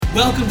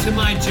Welcome to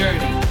My Journey,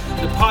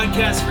 the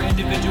podcast for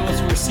individuals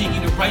who are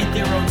seeking to write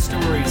their own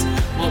stories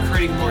while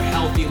creating a more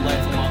healthy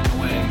life along the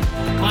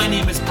way. My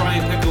name is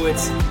Brian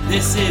Pikowitz.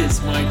 This is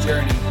My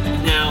Journey.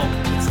 Now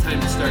it's time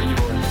to start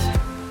yours.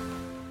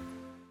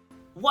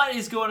 What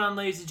is going on,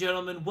 ladies and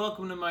gentlemen?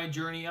 Welcome to My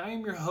Journey. I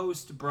am your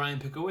host, Brian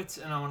Pikowitz,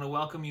 and I want to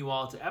welcome you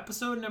all to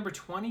episode number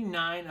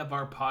 29 of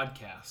our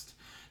podcast.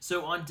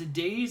 So on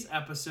today's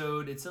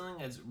episode, it's something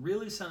that's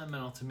really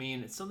sentimental to me,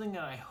 and it's something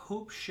that I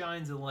hope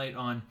shines a light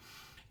on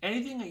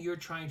anything that you're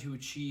trying to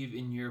achieve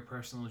in your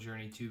personal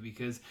journey too,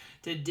 because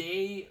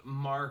today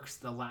marks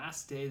the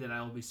last day that I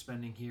will be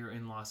spending here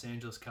in Los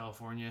Angeles,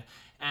 California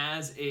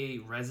as a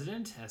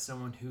resident, as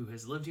someone who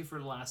has lived here for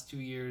the last 2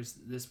 years.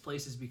 This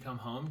place has become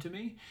home to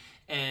me,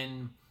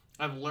 and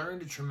I've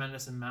learned a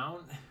tremendous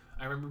amount.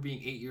 I remember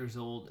being 8 years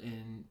old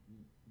and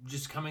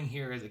just coming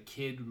here as a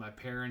kid with my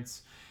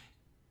parents.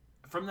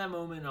 From that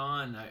moment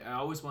on, I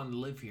always wanted to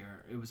live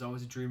here. It was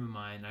always a dream of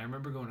mine. I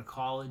remember going to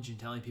college and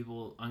telling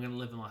people, I'm going to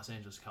live in Los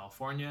Angeles,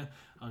 California.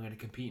 I'm going to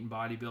compete in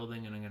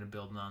bodybuilding, and I'm going to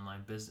build an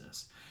online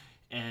business.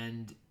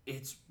 And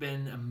it's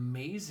been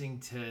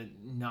amazing to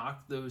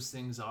knock those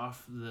things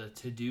off the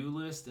to-do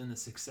list and the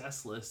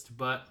success list.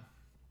 But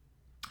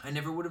I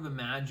never would have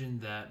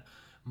imagined that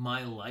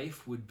my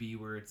life would be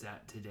where it's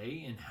at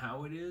today and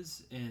how it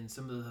is, and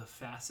some of the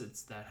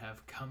facets that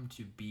have come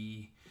to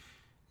be,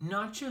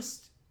 not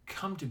just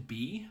come to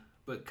be,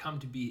 but come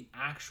to be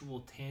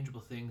actual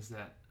tangible things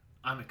that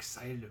I'm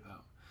excited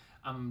about,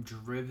 I'm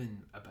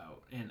driven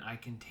about, and I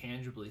can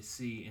tangibly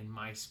see in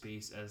my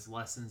space as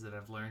lessons that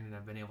I've learned and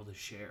I've been able to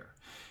share.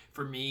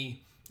 For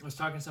me, I was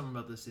talking to someone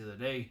about this the other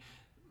day.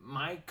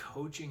 My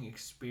coaching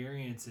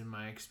experience and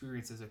my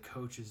experience as a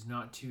coach is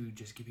not to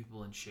just get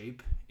people in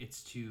shape.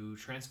 It's to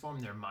transform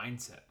their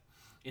mindset.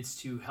 It's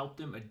to help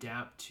them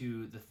adapt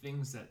to the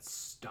things that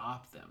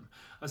stop them.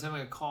 I was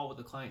having a call with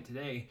a client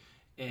today,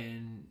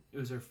 and it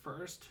was her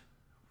first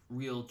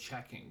real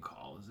check-in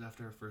call. It was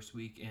after her first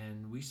week,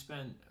 and we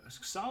spent a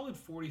solid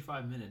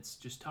 45 minutes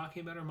just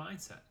talking about her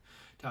mindset,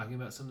 talking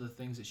about some of the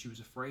things that she was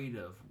afraid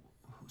of,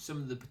 some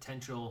of the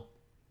potential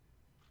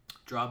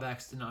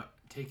drawbacks to not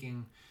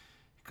taking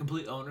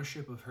complete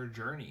ownership of her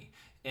journey.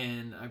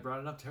 And I brought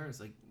it up to her. It's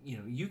like,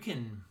 you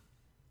can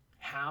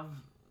have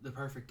the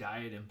perfect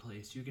diet in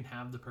place, you can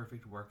have the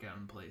perfect workout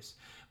in place,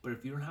 but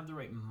if you don't have the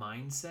right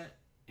mindset,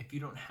 if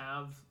you don't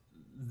have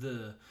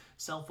the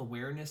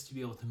self-awareness to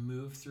be able to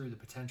move through the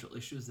potential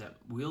issues that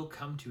will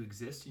come to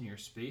exist in your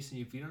space,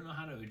 and if you don't know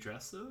how to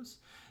address those,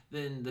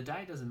 then the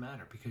diet doesn't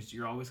matter, because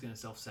you're always going to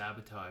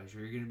self-sabotage, or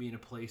you're going to be in a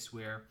place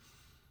where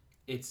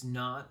it's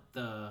not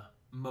the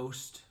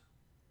most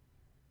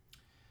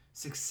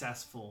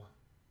successful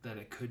that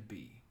it could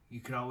be. You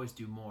could always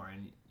do more.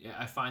 And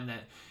I find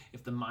that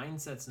if the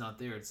mindset's not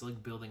there, it's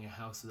like building a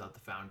house without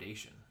the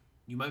foundation.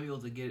 You might be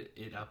able to get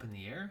it up in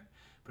the air,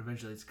 but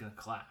eventually it's going to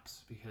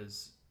collapse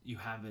because you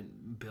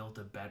haven't built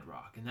a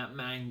bedrock. And that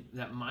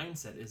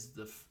mindset is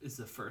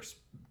the first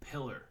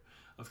pillar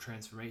of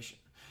transformation.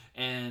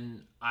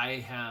 And I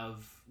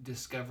have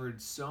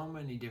discovered so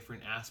many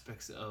different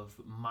aspects of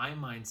my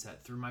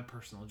mindset through my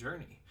personal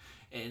journey.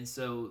 And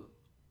so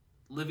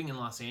living in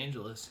Los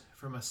Angeles,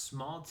 from a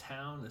small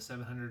town of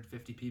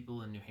 750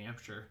 people in New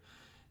Hampshire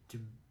to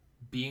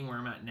being where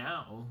I'm at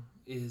now,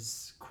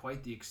 is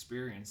quite the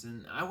experience.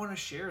 And I want to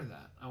share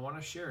that. I want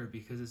to share it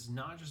because it's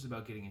not just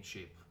about getting in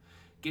shape.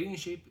 Getting in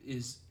shape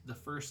is the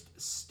first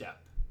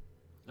step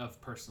of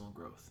personal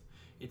growth.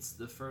 It's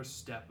the first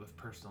step of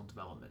personal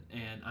development.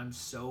 And I'm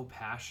so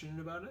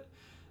passionate about it.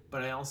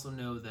 But I also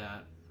know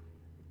that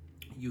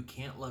you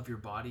can't love your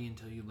body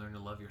until you learn to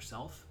love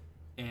yourself.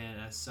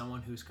 And as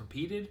someone who's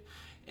competed,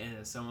 and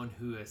as someone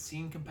who has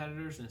seen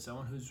competitors, and as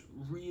someone who's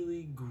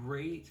really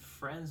great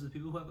friends with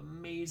people who have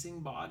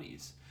amazing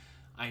bodies,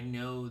 I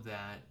know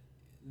that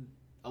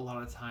a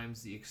lot of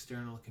times the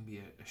external can be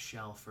a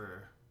shell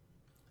for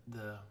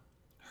the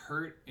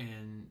hurt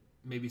and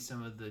maybe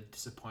some of the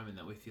disappointment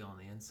that we feel on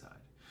the inside.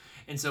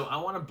 And so I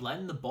want to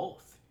blend the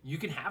both. You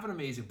can have an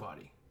amazing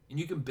body, and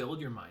you can build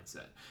your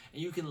mindset,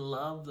 and you can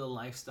love the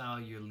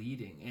lifestyle you're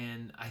leading.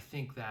 And I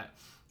think that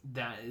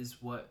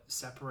is what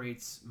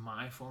separates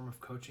my form of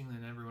coaching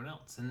than everyone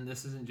else. And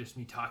this isn't just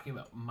me talking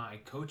about my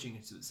coaching,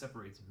 it's what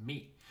separates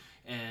me.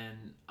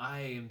 And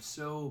I am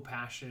so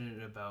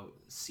passionate about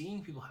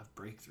seeing people have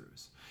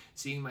breakthroughs,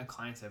 seeing my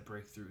clients have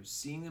breakthroughs,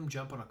 seeing them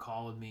jump on a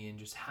call with me and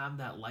just have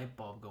that light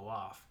bulb go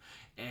off,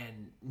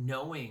 and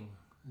knowing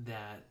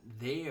that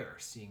they are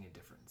seeing a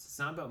difference. It's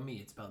not about me,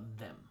 it's about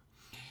them.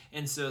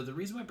 And so the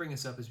reason why I bring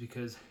this up is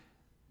because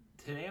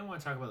today I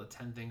want to talk about the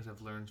 10 things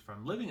I've learned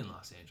from living in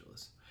Los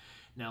Angeles.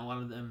 Now, a lot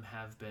of them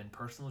have been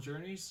personal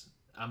journeys.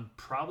 I'm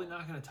probably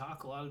not going to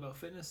talk a lot about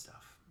fitness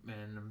stuff,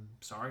 and I'm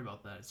sorry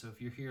about that. So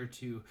if you're here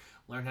to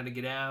learn how to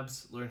get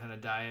abs, learn how to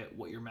diet,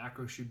 what your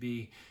macros should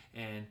be,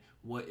 and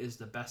what is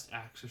the best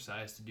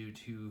exercise to do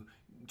to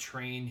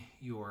train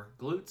your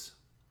glutes,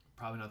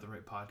 probably not the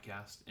right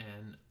podcast,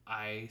 and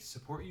I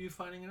support you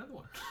finding another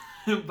one.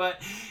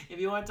 But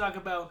if you want to talk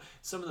about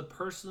some of the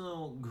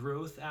personal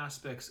growth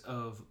aspects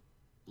of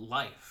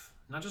life,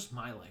 not just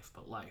my life,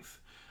 but life.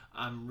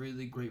 I'm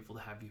really grateful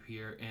to have you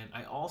here, and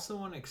I also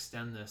want to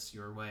extend this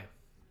your way.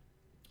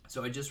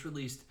 So I just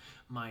released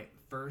my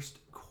first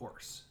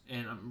course,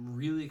 and I'm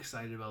really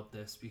excited about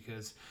this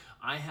because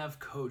I have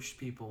coached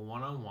people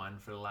one-on-one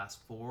for the last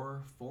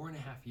four and a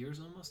half years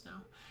almost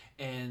now.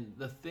 And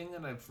the thing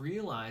that I've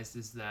realized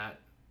is that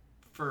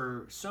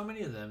for so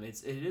many of them,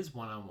 it is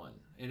one-on-one.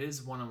 It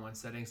is one-on-one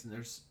settings, and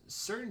there's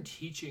certain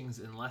teachings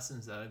and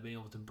lessons that I've been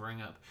able to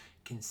bring up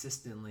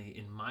consistently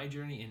in my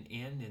journey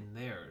and in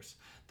theirs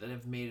that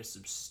have made a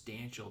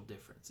substantial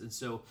difference. And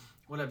so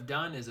what I've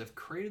done is I've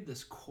created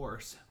this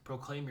course,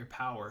 Proclaim Your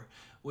Power,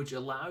 which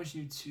allows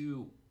you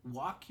to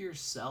walk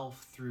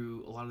yourself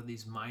through a lot of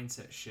these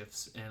mindset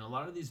shifts and a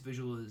lot of these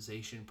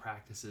visualization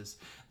practices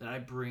that I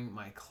bring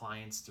my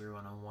clients through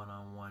on a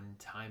one-on-one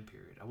time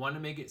period. I wanted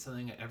to make it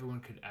something that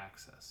everyone could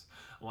access.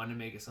 I wanted to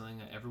make it something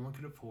that everyone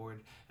could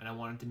afford, and I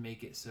wanted to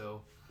make it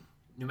so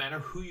no matter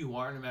who you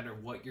are, no matter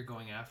what you're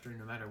going after,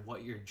 no matter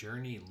what your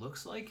journey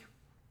looks like,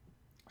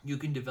 you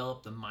can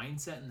develop the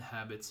mindset and the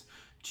habits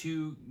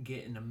to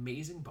get an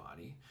amazing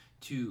body,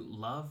 to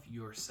love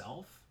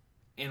yourself,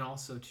 and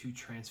also to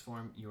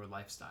transform your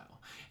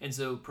lifestyle. And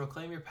so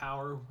Proclaim Your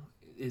Power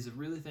is a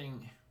really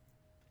thing.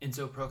 And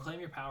so Proclaim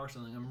Your Power is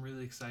something I'm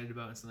really excited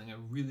about and something I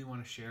really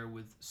want to share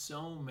with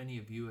so many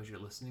of you as you're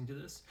listening to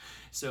this.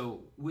 So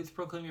with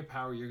Proclaim Your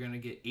Power, you're going to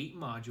get 8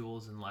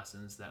 modules and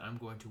lessons that I'm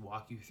going to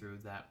walk you through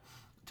that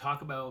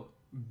talk about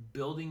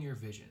building your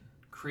vision,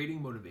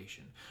 creating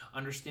motivation,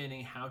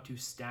 understanding how to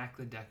stack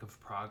the deck of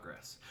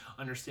progress,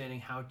 understanding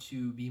how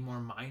to be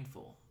more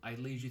mindful. I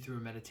lead you through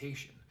a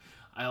meditation.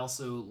 I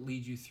also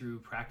lead you through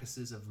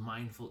practices of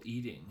mindful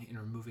eating and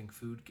removing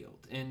food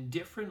guilt and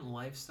different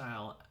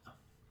lifestyle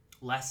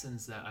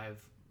lessons that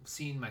I've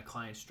seen my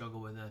clients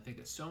struggle with, and I think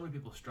that so many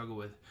people struggle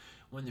with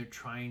when they're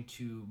trying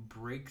to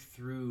break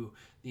through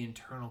the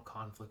internal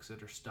conflicts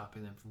that are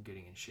stopping them from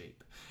getting in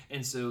shape.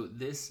 And so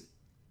this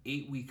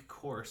 8-week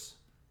course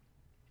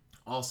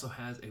also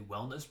has a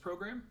wellness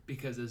program,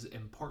 because as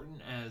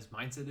important as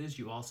mindset is,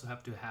 you also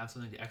have to have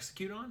something to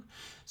execute on.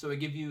 So I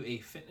give you a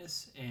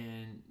fitness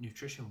and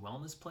nutrition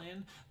wellness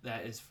plan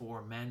that is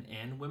for men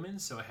and women.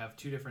 So I have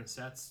 2 different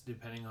sets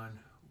depending on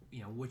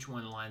which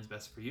one aligns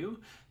best for you.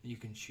 You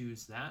can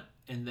choose that.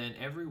 And then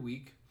every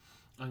week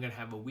I'm going to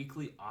have a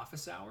weekly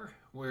office hour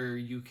where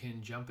you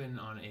can jump in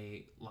on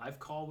a live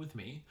call with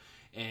me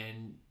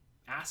and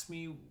ask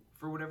me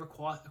for whatever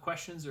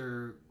questions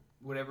or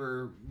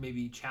whatever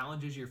maybe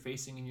challenges you're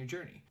facing in your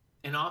journey.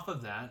 And off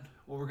of that,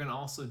 what we're going to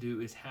also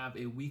do is have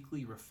a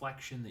weekly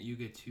reflection that you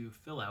get to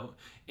fill out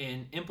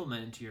and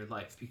implement into your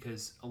life,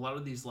 because a lot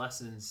of these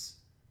lessons,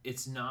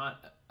 it's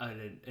not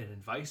an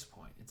advice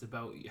point. It's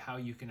about how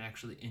you can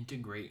actually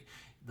integrate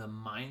the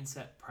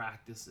mindset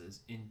practices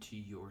into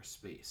your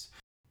space.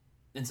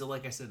 And so,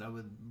 like I said, I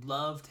would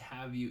love to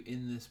have you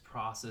in this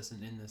process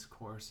and in this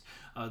course.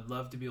 I would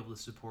love to be able to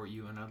support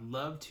you, and I'd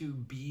love to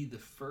be the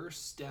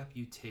first step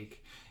you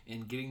take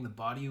in getting the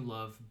body you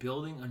love,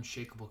 building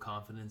unshakable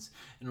confidence,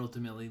 and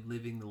ultimately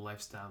living the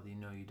lifestyle that you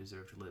know you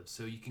deserve to live.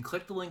 So you can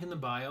click the link in the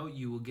bio.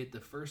 You will get the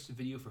first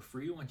video for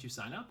free once you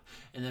sign up,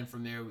 and then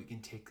from there we can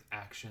take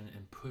action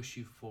and push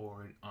you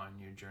forward on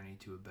your journey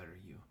to a better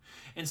you.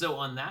 And so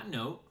on that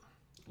note,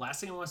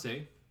 last thing I want to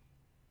say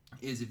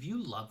is, if you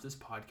love this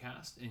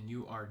podcast and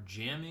you are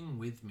jamming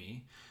with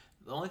me,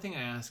 the only thing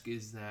I ask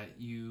is that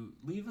you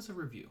leave us a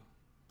review.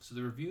 So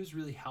the reviews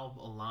really help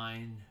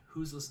align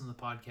who's listening to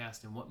the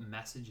podcast and what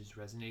message is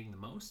resonating the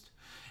most.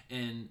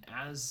 And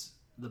as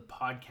the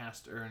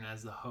podcaster and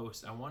as the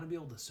host, I want to be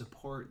able to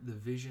support the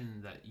vision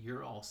that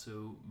you're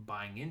also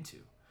buying into.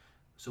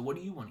 So what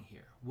do you want to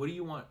hear? What do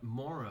you want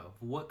more of?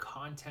 What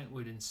content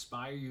would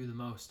inspire you the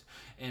most?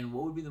 And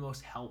what would be the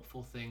most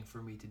helpful thing for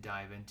me to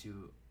dive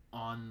into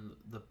on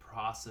the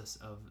process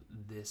of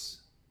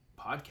this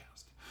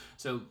podcast?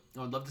 So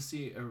I would love to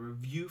see a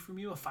review from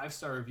you, a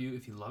 5-star review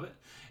if you love it.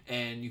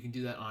 And you can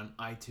do that on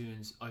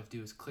iTunes. All you have to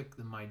do is click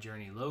the My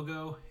Journey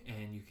logo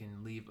and you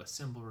can leave a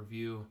simple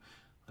review.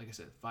 Like I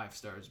said, 5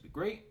 stars would be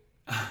great.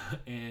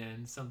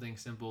 And something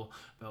simple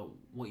about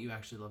what you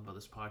actually love about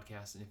this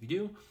podcast. And if you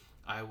do,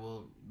 I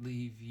will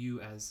leave you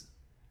as,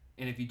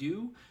 and if you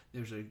do,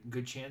 there's a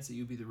good chance that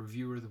you'll be the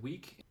reviewer of the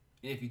week.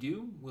 And if you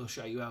do, we'll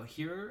shout you out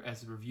here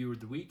as the reviewer of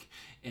the week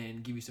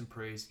and give you some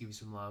praise, give you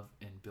some love,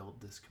 and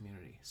build this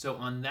community. So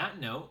on that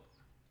note,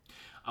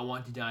 I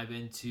want to dive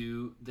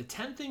into the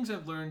 10 things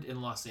I've learned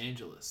in Los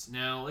Angeles.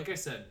 Now, like I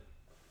said,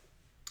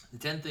 the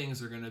 10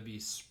 things are going to be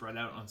spread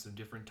out on some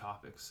different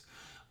topics.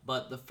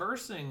 But the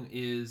first thing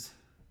is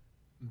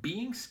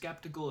being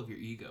skeptical of your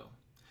ego.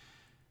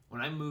 When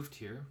I moved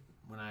here,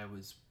 when I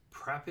was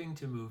prepping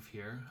to move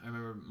here, I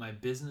remember my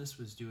business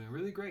was doing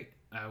really great.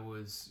 I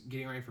was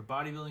getting ready for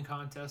bodybuilding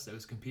contests. I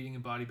was competing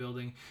in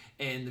bodybuilding.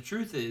 And the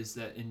truth is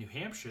that in New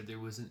Hampshire, there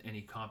wasn't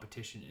any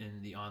competition in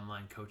the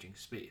online coaching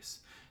space.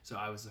 So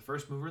I was the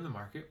first mover in the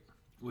market,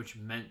 which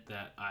meant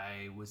that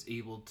I was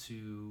able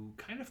to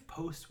kind of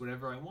post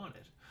whatever I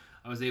wanted.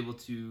 I was able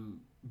to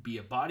be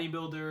a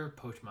bodybuilder,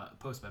 post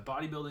my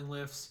bodybuilding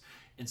lifts,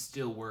 and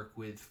still work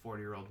with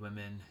 40-year-old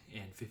women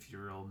and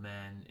 50-year-old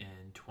men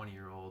and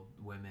 20-year-old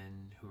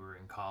women who are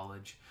in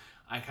college.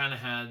 I kind of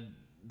had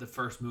the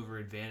first mover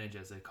advantage,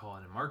 as they call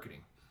it in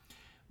marketing.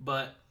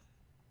 But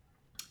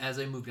as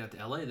I moved out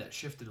to LA, that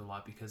shifted a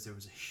lot because there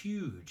was a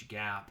huge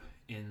gap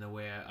in the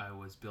way I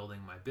was building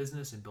my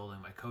business and building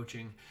my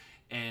coaching.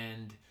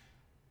 And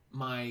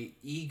my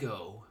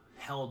ego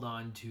held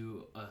on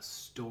to a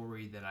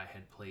story that I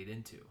had played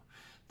into.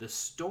 The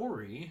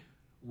story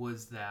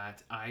was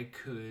that I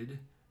could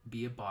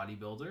be a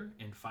bodybuilder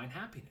and find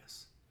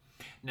happiness.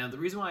 Now, the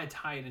reason why I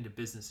tie it into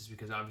business is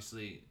because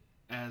obviously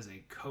as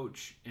a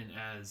coach and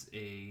as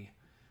a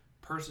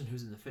person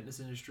who's in the fitness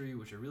industry,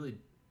 which I really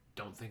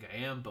don't think I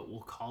am, but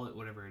we'll call it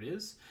whatever it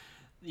is,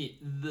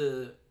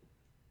 the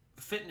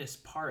fitness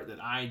part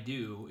that I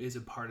do is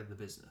a part of the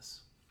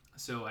business.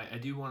 So I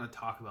do want to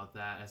talk about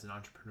that as an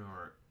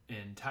entrepreneur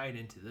and tie it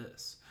into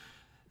this.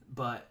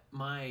 But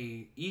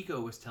my ego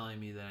was telling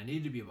me that I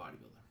needed to be a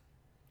bodybuilder.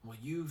 Well,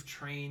 you've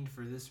trained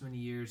for this many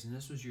years and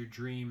this was your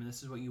dream and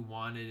this is what you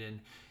wanted, and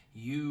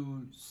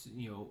you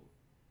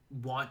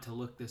want to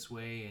look this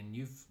way and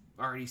you've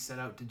already set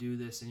out to do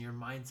this and your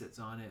mindset's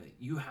on it.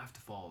 You have to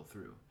follow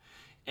through.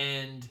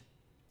 And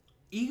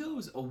ego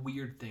is a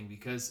weird thing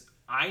because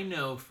I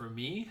know for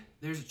me,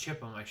 there's a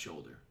chip on my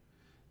shoulder.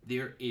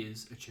 There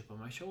is a chip on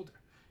my shoulder.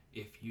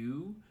 If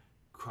you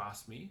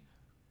cross me,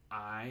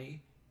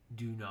 I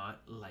do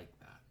not like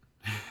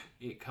that.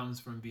 It comes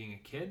from being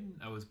a kid.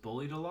 I was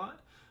bullied a lot.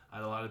 I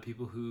had a lot of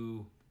people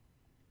who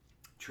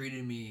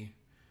treated me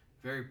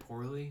very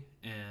poorly,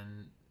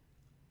 and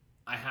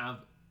I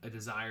have a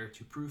desire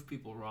to prove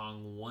people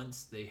wrong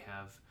once they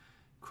have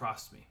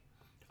crossed me.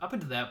 Up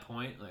until that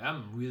point,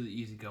 I'm really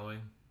easygoing.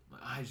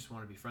 I just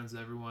want to be friends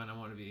with everyone. I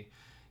want to be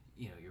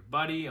your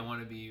buddy. I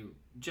want to be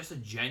just a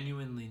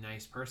genuinely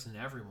nice person to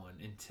everyone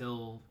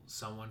until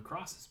someone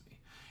crosses me.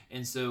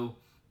 And so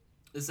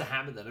this is a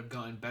habit that I've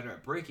gotten better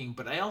at breaking,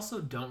 but I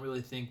also don't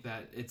really think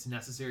that it's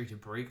necessary to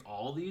break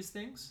all these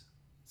things.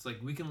 It's like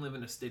we can live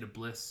in a state of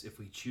bliss if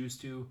we choose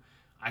to.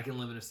 I can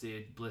live in a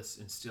state of bliss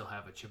and still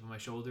have a chip on my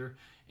shoulder.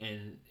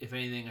 And if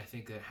anything, I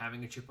think that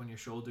having a chip on your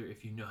shoulder,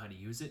 if you know how to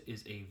use it,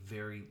 is a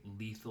very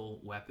lethal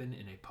weapon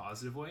in a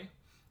positive way.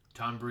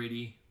 Tom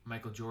Brady,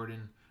 Michael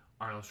Jordan,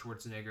 Arnold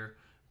Schwarzenegger,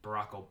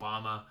 Barack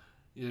Obama.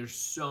 There's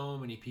so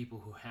many people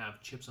who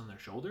have chips on their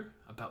shoulder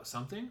about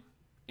something,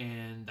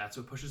 and that's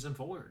what pushes them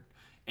forward.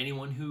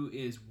 Anyone who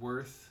is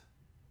worth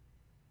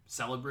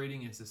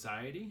celebrating in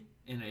society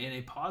in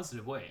a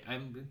positive way.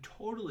 I'm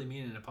totally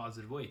mean in a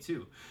positive way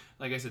too.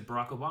 Like I said,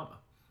 Barack Obama.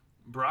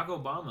 Barack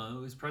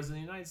Obama was president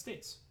of the United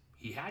States.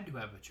 He had to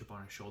have a chip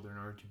on his shoulder in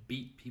order to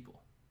beat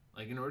people.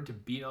 Like in order to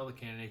beat all the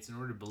candidates, in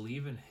order to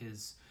believe in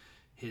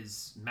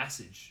his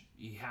message,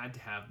 he had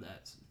to have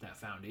that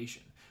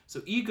foundation.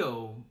 So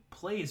ego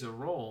plays a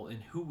role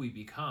in who we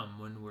become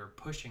when we're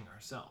pushing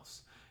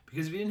ourselves.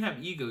 Because if you didn't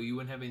have ego, you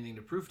wouldn't have anything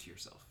to prove to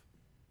yourself.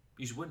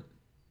 You just wouldn't.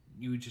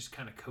 You would just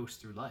kind of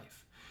coast through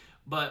life.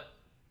 But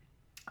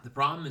the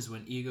problem is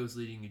when ego is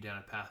leading you down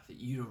a path that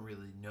you don't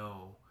really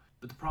know.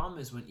 But the problem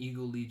is when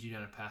ego leads you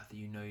down a path that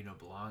you know you don't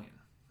belong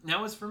in.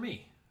 Now, as for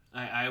me,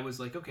 I was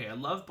like, okay, I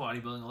love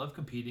bodybuilding. I love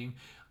competing.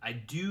 I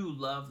do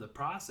love the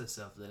process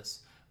of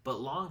this.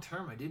 But long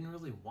term, I didn't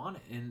really want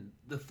it. And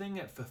the thing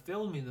that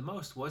fulfilled me the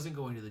most wasn't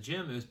going to the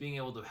gym. It was being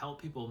able to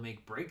help people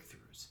make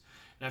breakthroughs.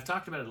 And I've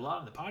talked about it a lot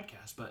in the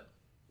podcast, but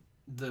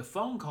the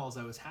phone calls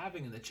I was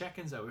having and the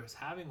check-ins I was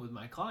having with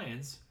my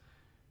clients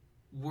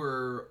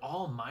were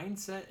all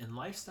mindset and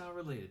lifestyle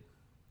related.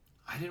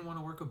 I didn't want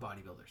to work with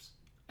bodybuilders.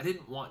 I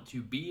didn't want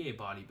to be a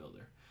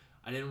bodybuilder.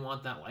 I didn't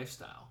want that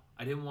lifestyle.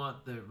 I didn't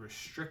want the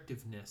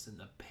restrictiveness and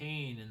the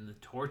pain and the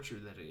torture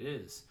that it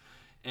is.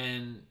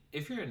 And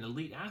if you're an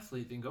elite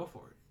athlete, then go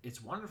for it.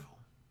 It's wonderful.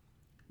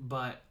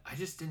 But I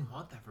just didn't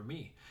want that for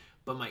me.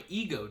 But my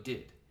ego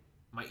did.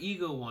 My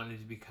ego wanted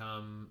to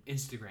become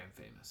Instagram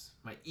famous.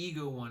 My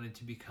ego wanted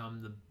to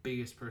become the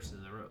biggest person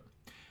in the room.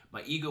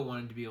 My ego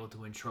wanted to be able to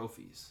win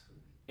trophies.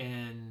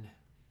 And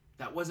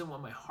that wasn't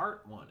what my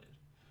heart wanted.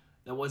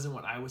 That wasn't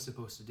what I was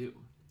supposed to do.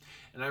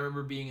 And I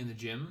remember being in the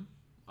gym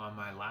on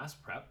my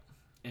last prep,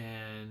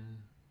 and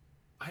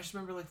I just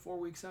remember 4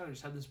 weeks out, I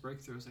just had this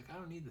breakthrough. I was like, I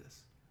don't need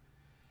this.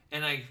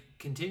 And I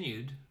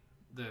continued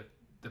the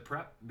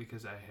prep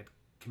because I had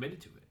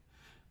committed to it.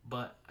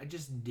 But I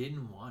just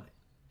didn't want it.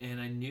 And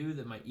I knew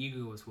that my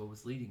ego was what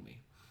was leading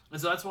me.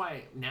 And so that's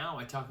why now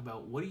I talk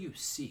about, what do you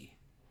see?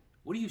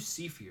 What do you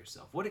see for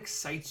yourself? What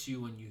excites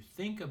you when you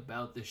think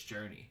about this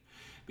journey?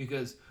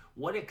 Because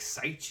what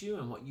excites you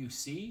and what you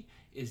see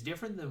is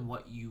different than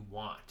what you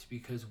want.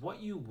 Because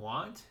what you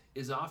want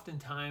is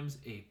oftentimes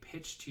a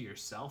pitch to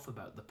yourself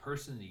about the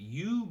person that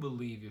you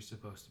believe you're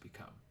supposed to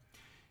become.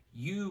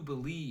 You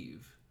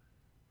believe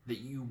that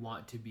you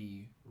want to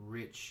be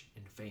rich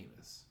and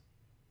famous.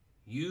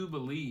 You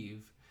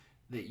believe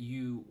that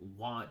you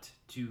want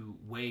to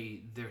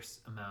weigh this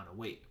amount of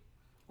weight,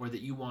 or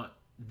that you want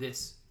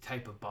this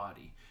type of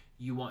body.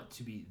 You want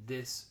to be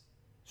this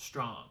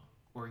strong,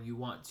 or you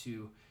want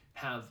to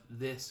have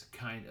this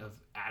kind of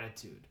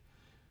attitude.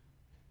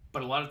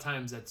 But a lot of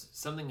times that's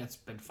something that's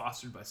been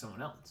fostered by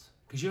someone else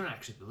because you don't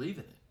actually believe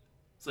in it.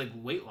 It's like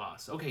weight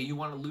loss. Okay, you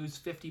want to lose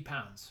 50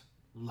 pounds.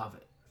 Love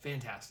it.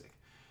 Fantastic.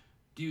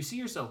 Do you see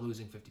yourself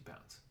losing 50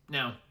 pounds?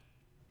 Now,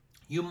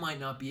 you might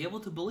not be able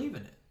to believe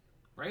in it,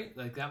 right?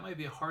 Like that might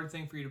be a hard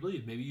thing for you to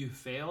believe. Maybe you've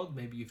failed,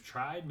 maybe you've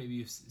tried, maybe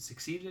you've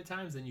succeeded at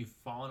times, then you've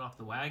fallen off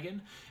the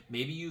wagon.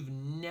 Maybe you've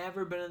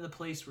never been in the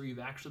place where you've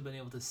actually been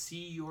able to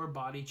see your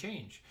body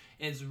change.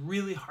 And it's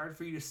really hard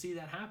for you to see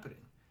that happening.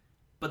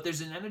 But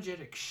there's an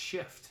energetic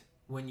shift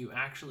when you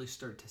actually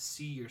start to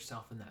see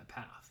yourself in that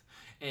path.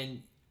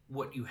 And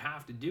what you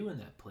have to do in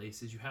that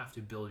place is you have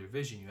to build your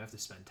vision. You have to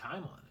spend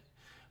time on it.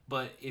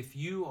 But if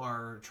you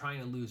are trying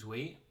to lose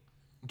weight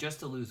just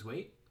to lose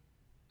weight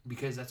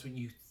because that's what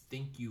you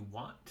think you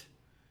want,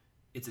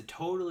 it's a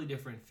totally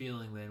different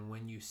feeling than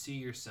when you see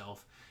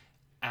yourself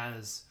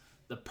as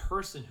the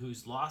person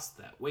who's lost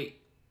that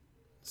weight.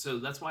 So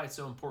that's why it's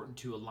so important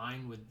to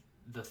align with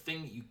the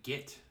thing that you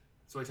get.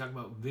 So I talk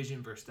about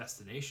vision versus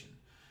destination.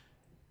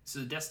 So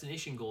the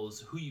destination goal is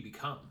who you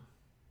become,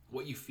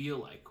 what you feel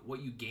like,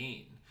 what you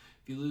gain.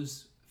 If you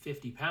lose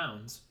 50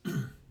 pounds,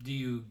 do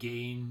you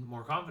gain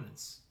more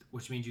confidence,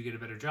 which means you get a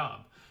better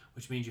job,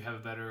 which means you have a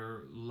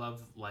better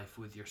love life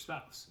with your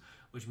spouse,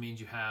 which means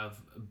you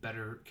have a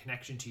better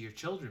connection to your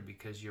children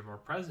because you're more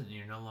present and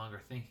you're no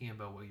longer thinking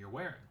about what you're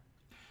wearing.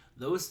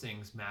 Those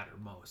things matter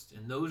most,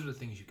 and those are the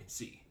things you can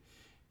see.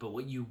 But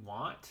what you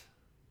want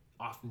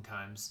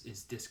oftentimes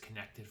is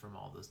disconnected from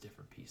all those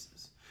different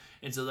pieces.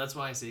 And so that's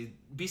why I say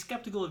be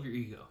skeptical of your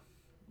ego.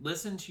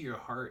 Listen to your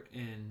heart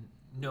and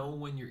know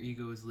when your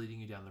ego is leading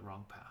you down the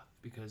wrong path,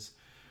 because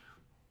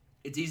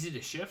it's easy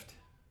to shift.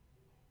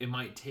 It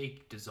might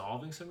take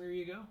dissolving some of your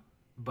ego,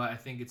 but I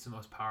think it's the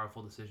most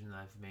powerful decision that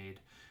I've made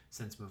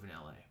since moving to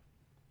LA.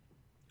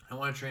 I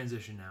want to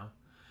transition now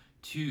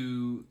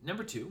to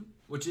number 2,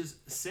 which is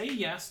say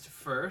yes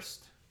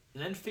first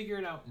and then figure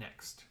it out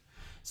next.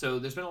 So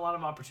there's been a lot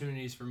of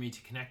opportunities for me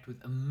to connect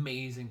with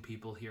amazing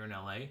people here in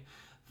LA.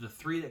 The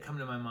 3 that come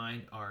to my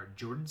mind are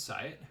Jordan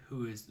Syatt,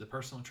 who is the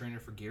personal trainer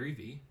for Gary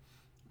Vee,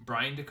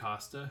 Brian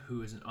DaCosta,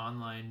 who is an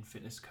online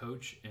fitness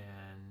coach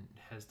and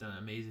has done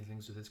amazing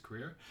things with his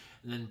career,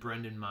 and then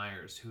Brendan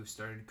Myers, who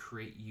started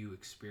Create You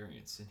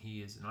Experience, and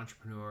he is an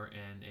entrepreneur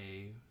and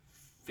a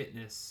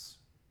fitness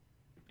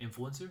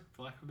influencer,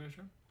 for lack of a better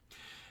term.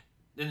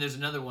 Then there's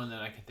another one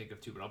that I can think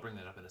of too, but I'll bring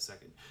that up in a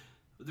second.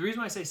 The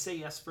reason why I say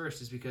yes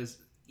first is because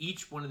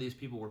each one of these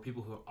people were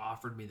people who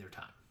offered me their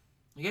time.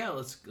 Yeah,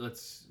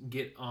 let's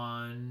get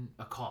on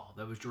a call.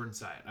 That was Jordan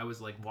Syatt. I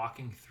was like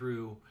walking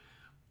through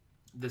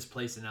this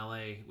place in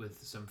LA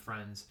with some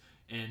friends,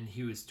 and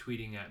he was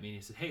tweeting at me and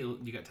he said, "Hey,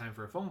 you got time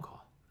for a phone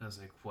call?" And I was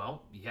like,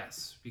 well,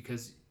 yes,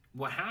 because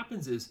what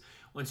happens is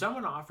when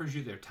someone offers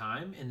you their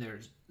time and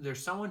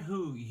there's someone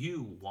who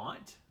you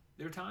want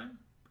their time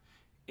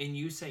and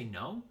you say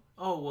no,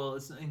 oh, well,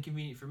 it's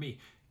inconvenient for me.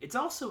 It's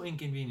also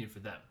inconvenient for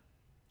them.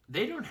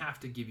 They don't have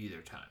to give you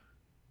their time.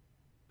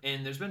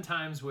 And there's been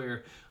times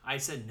where I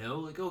said no,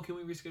 like, oh, can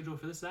we reschedule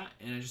for this, that?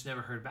 And I just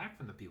never heard back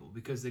from the people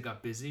because they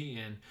got busy.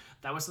 And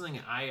that was something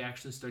that I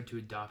actually started to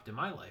adopt in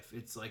my life.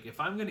 It's like, if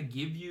I'm going to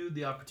give you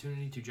the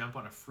opportunity to jump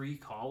on a free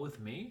call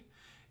with me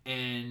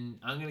and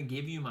I'm going to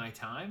give you my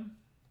time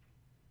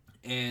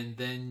and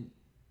then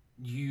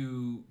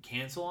you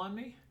cancel on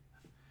me,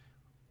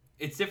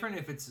 it's different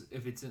if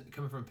it's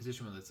coming from a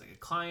position where it's like a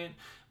client.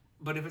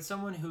 But if it's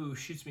someone who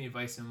shoots me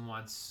advice and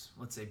wants,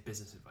 let's say,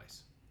 business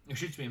advice, or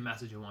shoots me a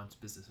message and wants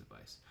business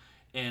advice,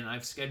 and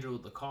I've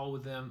scheduled the call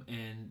with them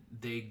and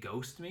they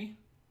ghost me,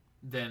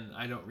 then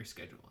I don't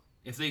reschedule it.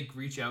 If they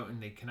reach out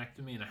and they connect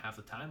to me and I have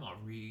the time, I'll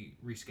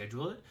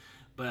reschedule it.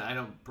 But I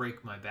don't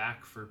break my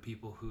back for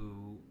people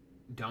who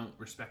don't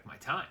respect my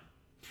time.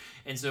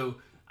 And so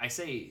I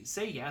say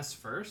yes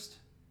first,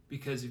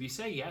 because if you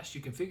say yes,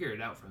 you can figure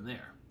it out from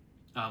there.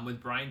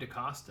 With Brian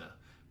DaCosta,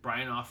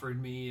 Brian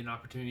offered me an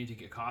opportunity to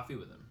get coffee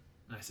with him.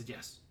 And I said,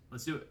 yes,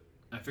 let's do it.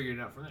 I figured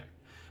it out from there.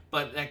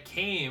 But that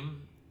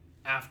came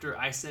after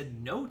I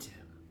said no to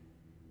him.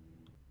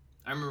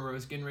 I remember I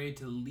was getting ready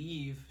to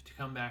leave to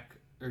come back,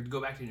 or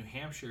go back to New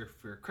Hampshire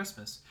for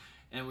Christmas,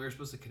 and we were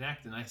supposed to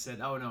connect, and I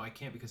said, oh, no, I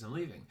can't because I'm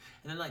leaving.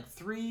 And then like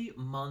 3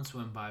 months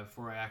went by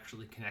before I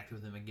actually connected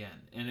with him again.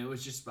 And it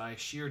was just by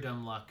sheer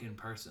dumb luck in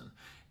person.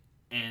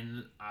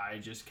 And I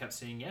just kept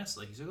saying yes.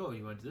 Like, he's like, oh,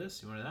 you want to do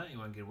this? You want to do that? You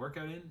want to get a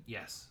workout in?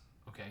 Yes.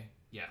 Okay,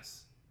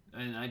 yes.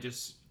 And I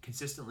just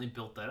consistently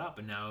built that up,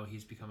 and now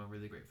he's become a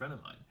really great friend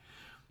of mine.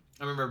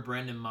 I remember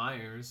Brendan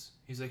Myers,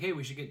 he's like, hey,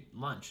 we should get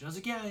lunch. And I was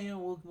like, yeah,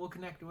 we'll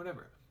connect and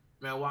whatever.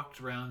 And I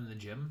walked around in the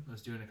gym. I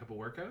was doing a couple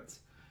workouts.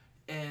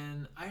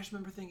 And I just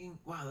remember thinking,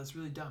 wow, that's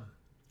really dumb.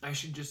 I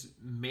should just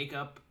make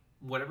up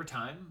whatever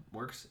time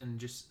works and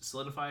just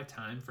solidify a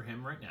time for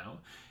him right now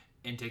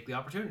and take the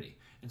opportunity.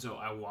 And so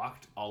I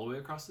walked all the way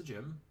across the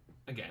gym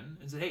again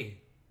and said, hey,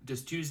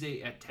 does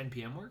Tuesday at 10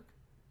 p.m. work?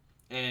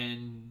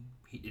 And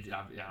I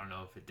don't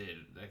know if it did.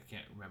 I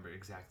can't remember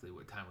exactly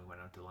what time we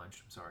went out to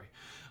lunch. I'm sorry.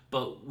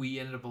 But we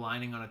ended up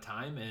aligning on a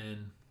time,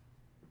 and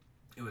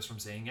It was from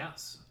saying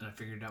yes, and I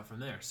figured it out from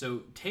there.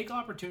 So take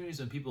opportunities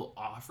when people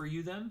offer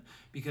you them,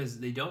 because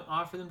they don't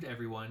offer them to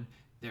everyone.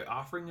 They're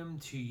offering them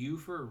to you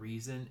for a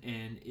reason,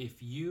 and if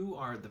you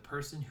are the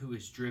person who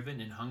is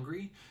driven and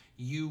hungry,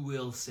 you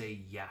will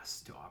say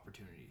yes to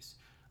opportunities.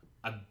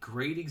 A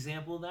great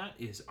example of that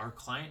is our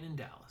client in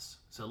Dallas.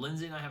 So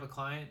Lindsay and I have a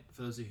client,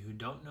 for those of you who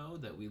don't know,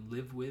 that we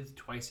live with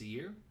twice a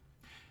year,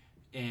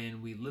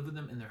 and we live with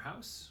them in their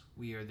house.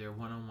 We are their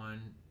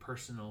one-on-one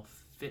personal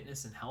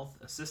fitness and health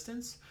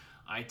assistants.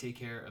 I take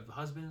care of the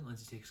husband,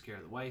 Lindsay takes care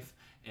of the wife,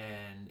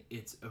 and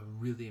it's a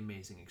really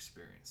amazing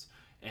experience.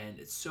 And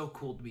it's so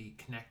cool to be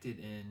connected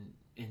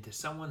into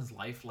someone's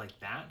life like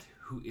that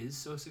who is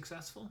so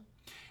successful.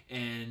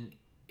 And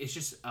it's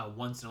just a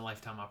once in a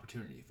lifetime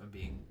opportunity, if I'm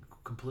being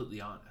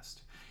completely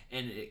honest.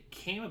 And it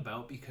came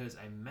about because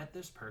I met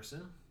this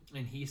person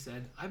and he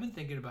said, I've been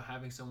thinking about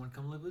having someone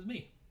come live with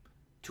me.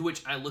 To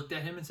which I looked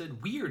at him and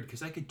said, weird,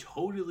 because I could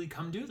totally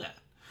come do that.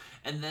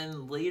 And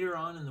then later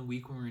on in the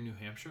week when we were in New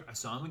Hampshire, I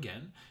saw him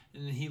again,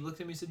 and he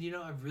looked at me and said,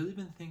 I've really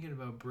been thinking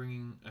about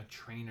bringing a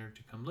trainer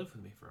to come live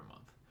with me for a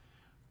month.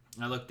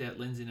 I looked at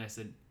Lindsay and I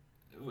said,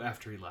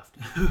 after he left,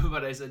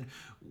 but I said,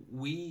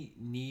 we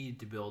need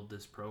to build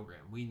this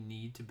program. We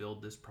need to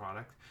build this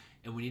product,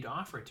 and we need to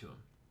offer it to him.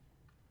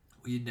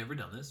 We had never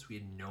done this. We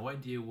had no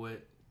idea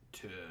what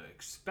to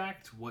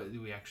expect, what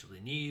do we actually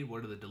need,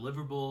 what are the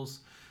deliverables,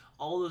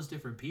 all those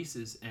different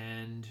pieces,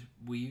 and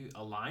we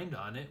aligned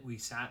on it. We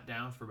sat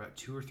down for about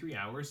 2 or 3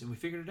 hours and we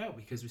figured it out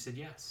because we said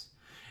yes.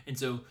 And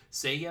so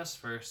say yes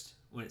first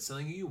when it's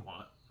something you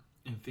want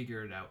and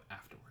figure it out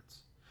afterwards.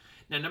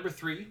 Now, number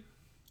 3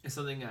 is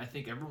something that I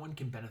think everyone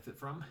can benefit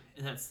from,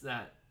 and that's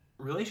that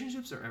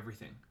relationships are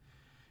everything.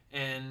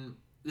 And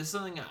this is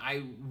something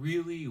I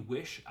really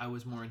wish I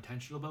was more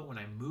intentional about when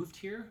I moved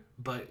here,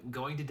 but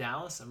going to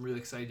Dallas, I'm really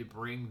excited to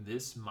bring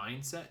this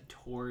mindset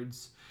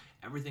towards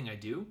everything I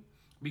do.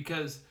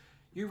 Because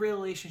your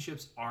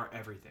relationships are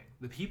everything.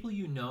 The people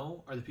you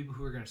know are the people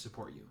who are going to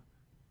support you.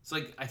 It's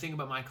like I think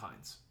about my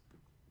clients.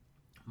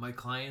 My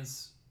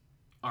clients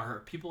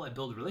are people I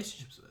build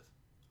relationships with.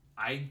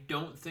 I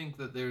don't think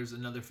that there's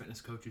another fitness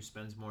coach who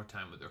spends more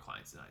time with their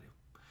clients than I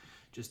do.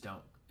 Just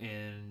don't.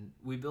 And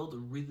we build a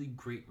really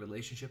great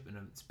relationship, and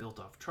it's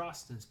built off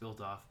trust, and it's built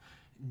off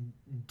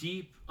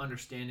deep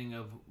understanding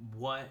of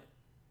what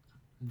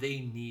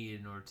they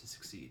need in order to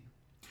succeed.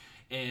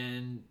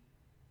 And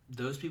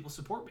those people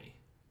support me.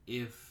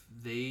 If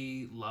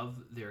they love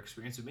their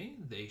experience with me,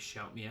 they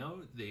shout me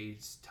out, they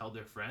tell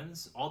their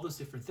friends, all those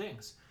different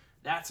things.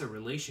 That's a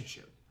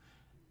relationship.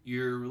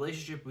 Your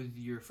relationship with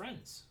your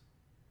friends.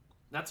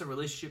 That's a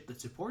relationship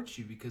that supports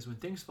you, because when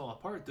things fall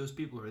apart, those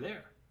people are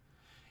there.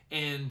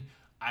 And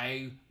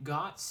I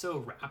got so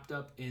wrapped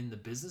up in the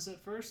business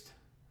at first,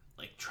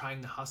 like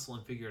trying to hustle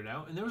and figure it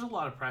out. And there was a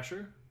lot of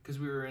pressure because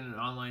we were in an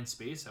online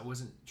space. I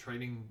wasn't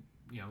training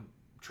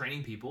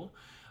people.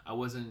 I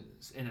wasn't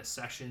in a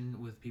session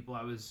with people.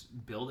 I was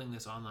building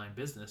this online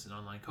business and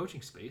online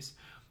coaching space.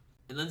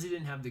 And Lindsay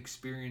didn't have the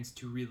experience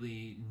to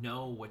really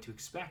know what to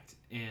expect.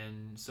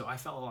 And so I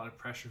felt a lot of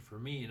pressure for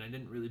me, and I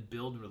didn't really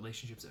build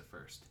relationships at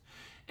first.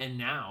 And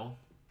now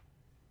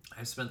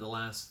I've spent the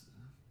last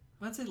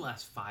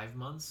 5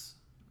 months,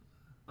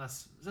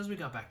 since we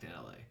got back to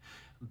LA,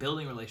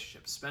 building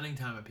relationships, spending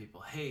time with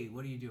people. Hey,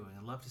 what are you doing?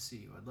 I'd love to see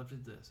you. I'd love to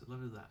do this. I'd love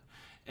to do that.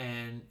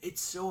 And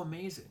it's so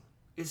amazing.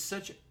 It's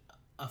such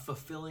a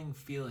fulfilling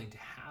feeling to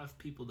have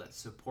people that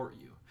support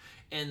you.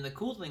 And the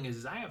cool thing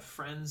is I have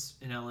friends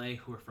in LA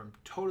who are from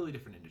totally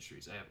different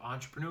industries. I have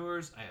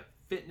entrepreneurs, I have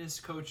fitness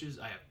coaches,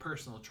 I have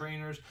personal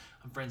trainers,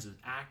 I'm friends with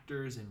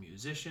actors and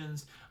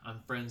musicians, I'm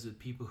friends with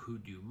people who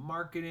do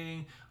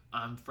marketing,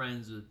 I'm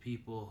friends with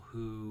people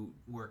who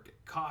work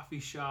at coffee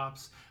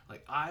shops.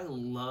 Like, I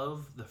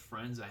love the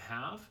friends I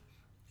have.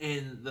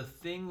 And the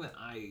thing that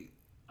I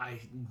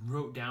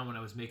wrote down when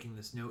I was making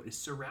this note is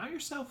surround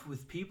yourself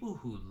with people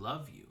who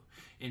love you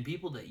and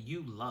people that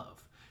you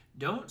love.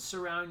 Don't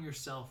surround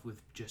yourself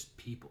with just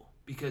people,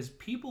 because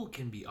people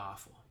can be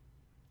awful.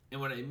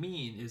 And what I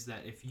mean is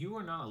that if you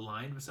are not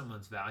aligned with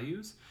someone's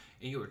values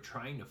and you are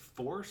trying to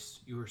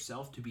force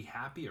yourself to be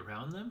happy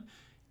around them,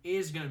 it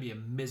is going to be a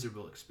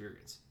miserable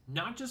experience.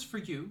 Not just for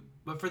you,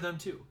 but for them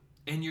too.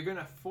 And you're going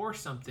to force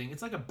something.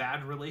 It's like a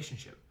bad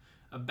relationship.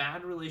 A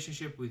bad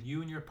relationship with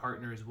you and your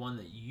partner is one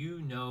that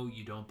you know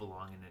you don't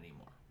belong in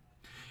anymore.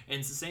 And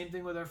it's the same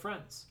thing with our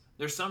friends.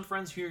 There's some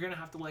friends who you're going to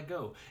have to let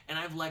go. And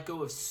I've let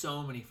go of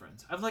so many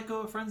friends. I've let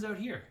go of friends out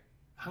here.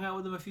 Hung out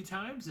with them a few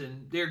times,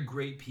 and they're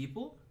great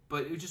people,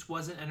 but it just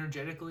wasn't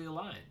energetically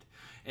aligned.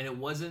 And it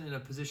wasn't in a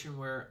position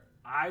where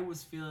I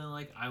was feeling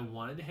like I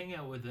wanted to hang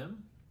out with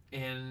them,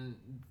 and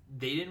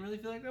they didn't really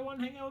feel like they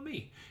wanted to hang out with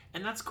me.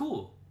 And that's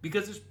cool,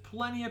 because there's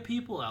plenty of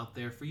people out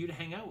there for you to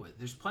hang out with.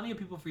 There's plenty of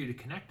people for you to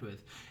connect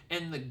with.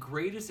 And the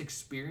greatest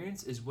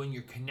experience is when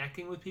you're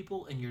connecting with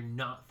people and you're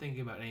not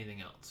thinking about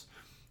anything else.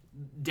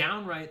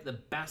 Downright, the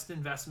best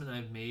investment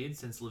I've made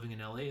since living in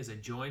LA is I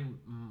joined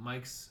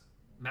Mike's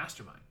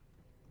mastermind.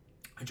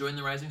 I joined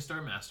the Rising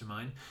Star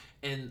Mastermind,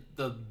 and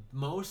the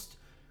most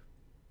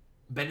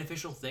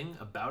beneficial thing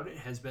about it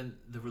has been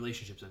the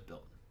relationships I've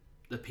built.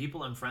 The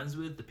people I'm friends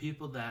with, the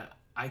people that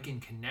I can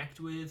connect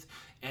with,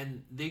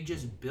 and they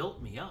just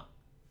built me up.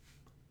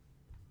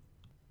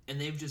 And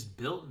they've just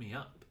built me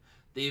up.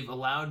 They've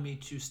allowed me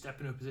to step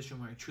into a position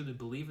where I truly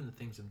believe in the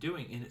things I'm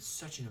doing, and it's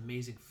such an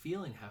amazing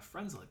feeling to have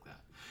friends like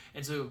that.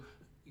 And so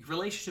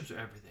relationships are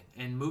everything.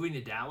 And moving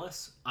to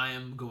Dallas, I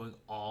am going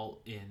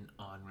all in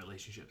on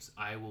relationships.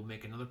 I will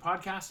make another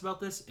podcast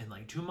about this in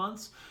like 2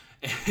 months,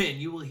 and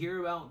you will hear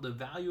about the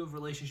value of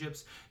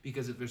relationships,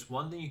 because if there's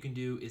one thing you can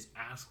do is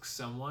ask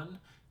someone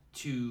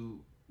to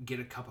get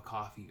a cup of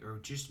coffee or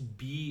just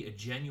be a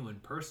genuine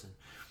person.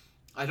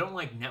 I don't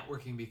like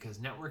networking, because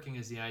networking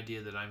is the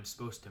idea that I'm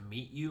supposed to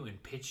meet you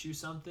and pitch you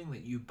something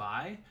that you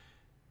buy.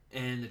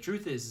 And the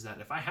truth is that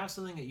if I have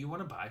something that you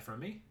want to buy from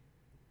me,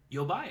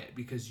 you'll buy it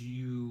because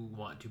you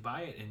want to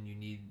buy it and you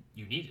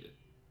need it.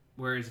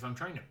 Whereas if I'm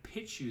trying to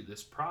pitch you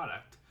this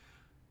product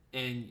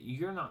and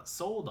you're not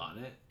sold on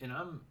it, and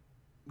I'm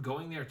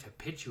going there to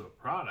pitch you a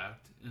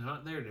product and I'm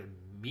not there to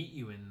meet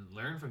you and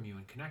learn from you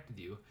and connect with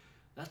you,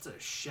 that's a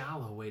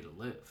shallow way to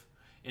live.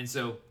 And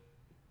so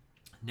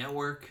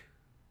network,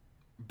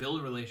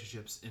 build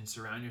relationships, and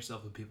surround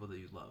yourself with people that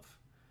you love.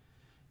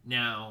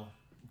 Now,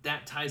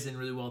 that ties in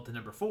really well to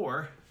number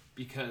 4,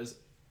 because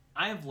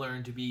I have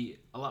learned to be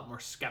a lot more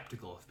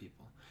skeptical of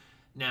people.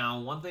 Now,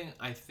 one thing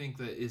I think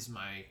that is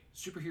my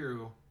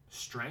superhero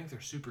strength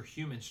or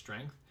superhuman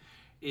strength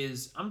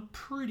is I'm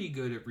pretty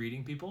good at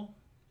reading people.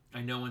 I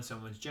know when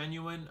someone's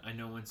genuine. I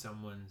know when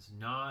someone's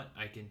not.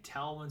 I can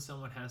tell when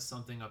someone has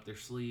something up their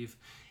sleeve,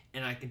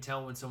 and I can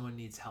tell when someone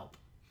needs help.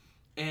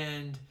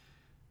 And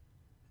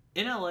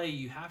in LA,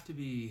 you have to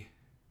be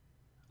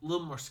a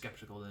little more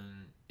skeptical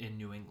than in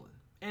New England.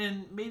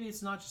 And maybe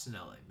it's not just in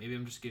LA. Maybe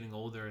I'm just getting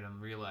older and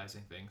I'm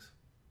realizing things.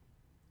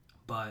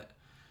 But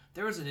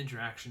there was an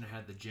interaction I had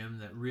at the gym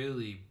that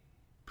really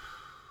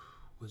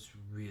was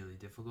really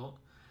difficult.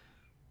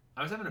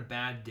 I was having a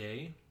bad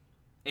day.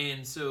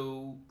 And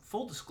so,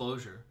 full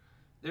disclosure,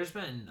 there's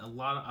been a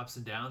lot of ups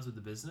and downs with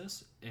the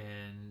business.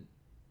 And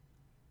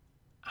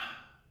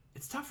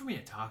it's tough for me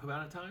to talk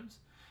about at times,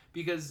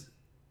 because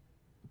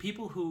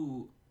people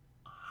who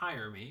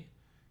hire me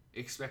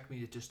expect me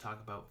to just talk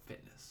about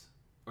fitness,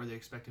 or they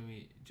expect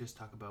me to just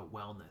talk about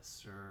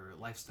wellness or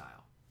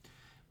lifestyle.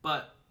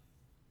 But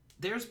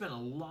there's been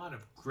a lot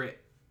of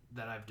grit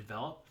that I've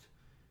developed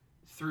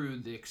through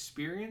the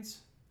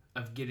experience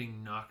of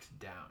getting knocked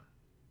down.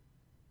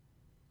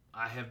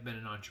 I have been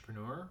an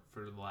entrepreneur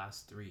for the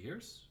last 3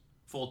 years,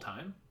 full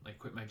time. I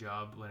quit my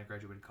job when I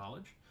graduated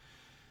college.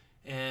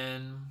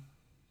 And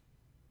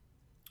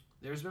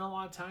there's been a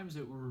lot of times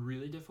that were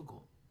really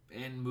difficult.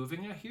 And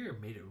moving out here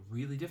made it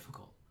really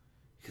difficult,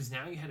 because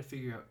now you had to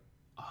figure out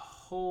a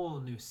whole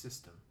new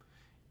system.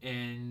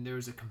 And there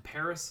was a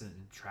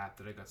comparison trap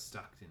that I got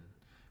stuck in,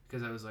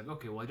 because I was like,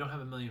 okay, well, I don't have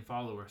 1 million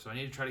followers, so I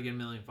need to try to get 1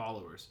 million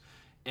followers.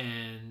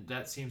 And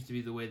that seems to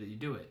be the way that you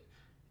do it.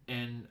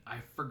 And I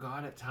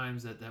forgot at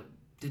times that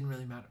didn't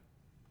really matter.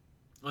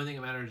 The only thing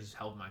that mattered is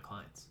helping my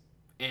clients.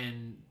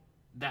 And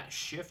that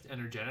shift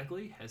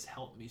energetically has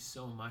helped me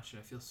so much, and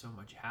I feel so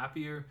much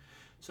happier,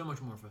 so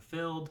much more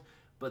fulfilled.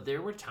 But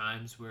there were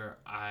times where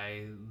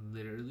I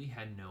literally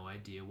had no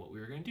idea what we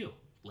were going to do.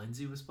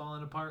 Lindsay was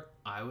falling apart.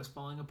 I was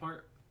falling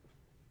apart.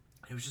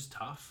 It was just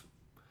tough.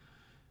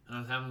 And I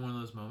was having one of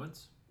those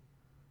moments.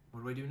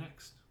 What do I do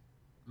next?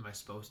 Am I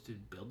supposed to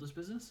build this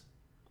business?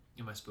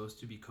 Am I supposed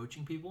to be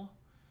coaching people?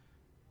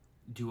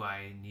 Do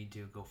I need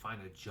to go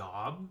find a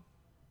job?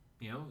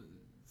 You know,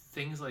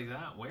 things like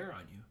that wear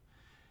on you.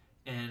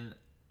 And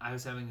I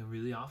was having a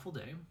really awful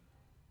day.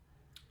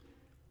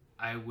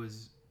 I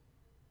was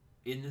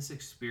in this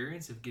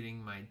experience of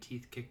getting my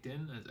teeth kicked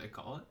in, as I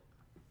call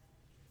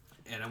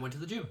it. And I went to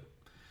the gym.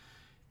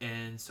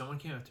 And someone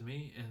came up to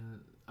me,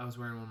 and I was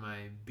wearing one of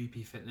my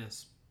BP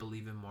Fitness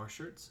Believe in More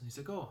shirts. And he's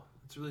like, oh,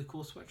 it's a really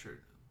cool sweatshirt.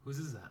 Whose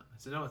is that? I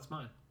said, oh, it's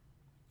mine.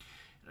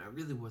 And I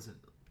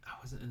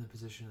wasn't in the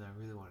position that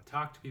I really want to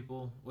talk to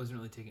people. Wasn't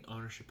really taking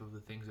ownership of the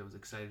things I was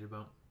excited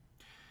about.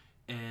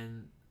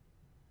 And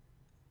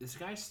this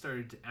guy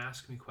started to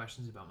ask me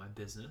questions about my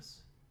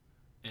business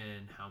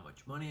and how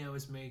much money I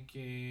was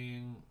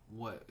making,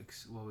 what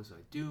was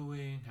I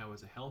doing, how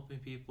was I helping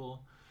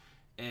people.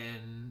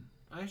 And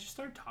I just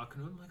started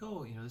talking to him like,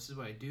 oh, this is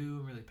what I do.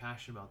 I'm really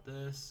passionate about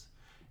this.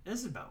 And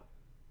this is about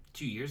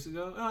 2 years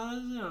ago.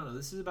 No,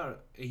 this is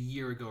about a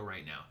year ago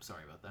right now.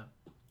 Sorry about that.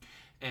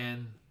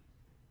 And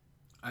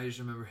I just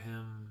remember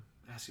him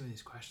asking me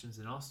these questions,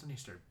 and all of a sudden he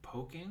started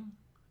poking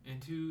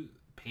into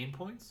pain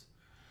points,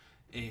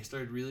 and he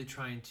started really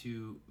trying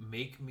to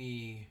make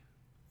me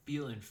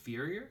feel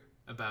inferior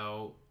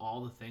about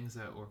all the things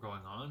that were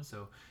going on.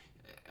 So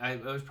I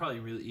was probably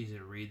really easy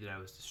to read that I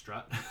was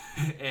distraught.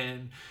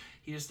 And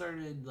he just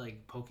started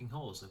like poking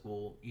holes, like,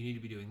 well, you need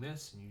to be doing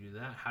this and you do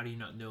that. How do you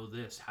not know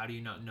this? How do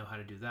you not know how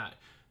to do that?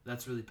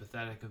 That's really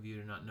pathetic of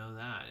you to not know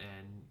that.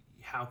 And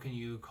how can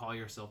you call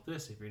yourself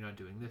this if you're not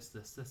doing this.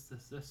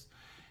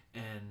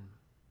 And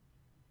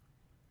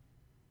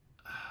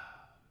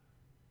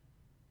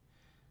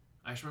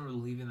I just remember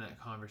leaving that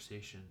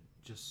conversation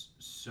just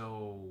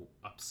so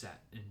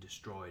upset and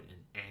destroyed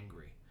and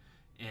angry.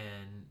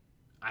 And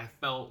I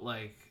felt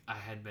like I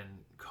had been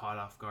caught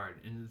off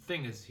guard. And the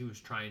thing is, he was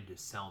trying to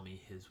sell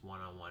me his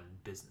one-on-one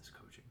business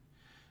coaching.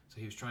 So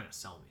he was trying to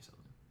sell me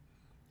something.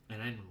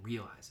 And I didn't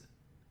realize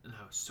it. And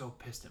I was so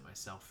pissed at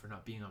myself for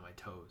not being on my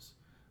toes.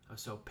 I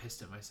was so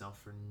pissed at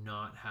myself for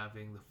not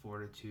having the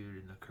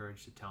fortitude and the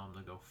courage to tell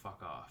him to go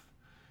fuck off.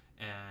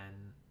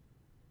 And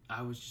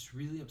I was just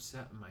really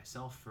upset with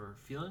myself for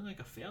feeling like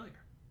a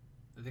failure.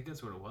 I think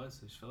that's what it was.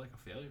 I just felt like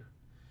a failure.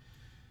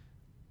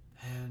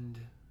 And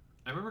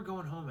I remember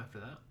going home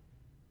after that.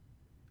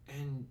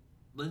 And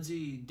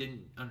Lindsay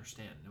didn't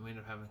understand. And we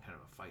ended up having kind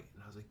of a fight.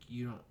 And I was like,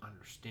 you don't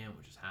understand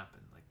what just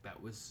happened. Like, that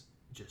was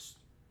just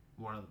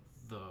one of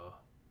the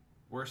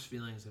worst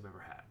feelings I've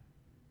ever had.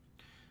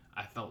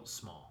 I felt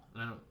small.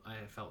 And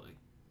I felt like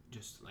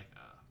just like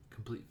a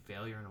complete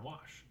failure in a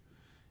wash.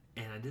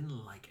 And I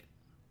didn't like it.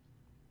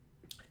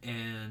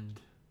 And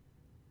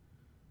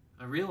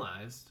I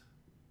realized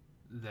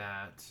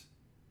that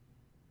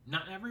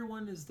not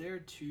everyone is there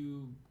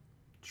to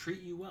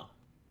treat you well.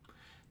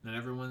 Not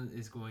everyone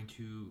is going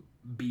to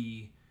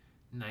be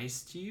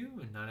nice to you,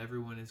 and not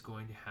everyone is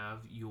going to have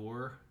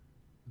your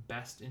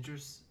best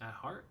interests at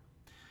heart.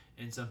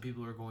 And some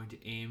people are going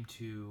to aim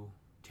to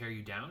tear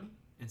you down,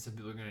 and some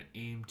people are going to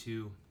aim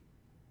to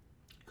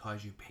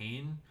cause you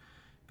pain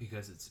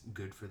because it's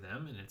good for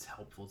them and it's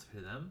helpful to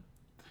them.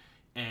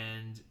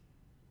 And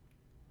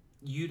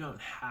you don't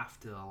have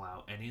to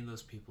allow any of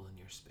those people in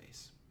your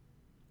space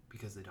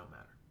because they don't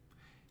matter.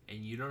 And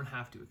you don't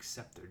have to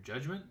accept their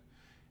judgment,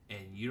 and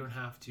you don't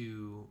have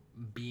to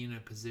be in a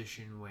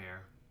position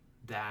where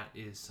that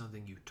is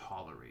something you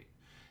tolerate.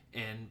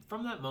 And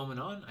from that moment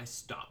on, I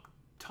stopped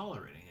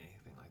tolerating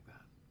anything like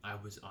that. I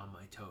was on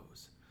my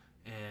toes.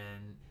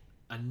 And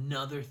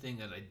another thing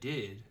that I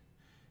did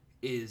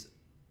is,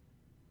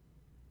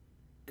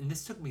 and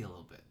this took me a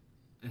little bit,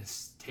 and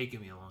it's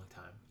taken me a long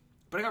time,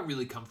 but I got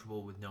really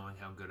comfortable with knowing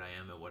how good I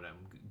am at what I'm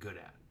good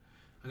at.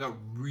 I got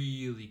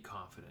really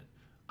confident.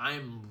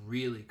 I'm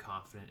really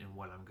confident in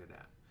what I'm good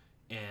at.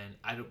 And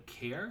I don't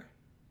care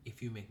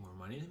if you make more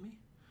money than me.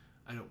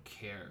 I don't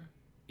care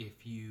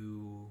if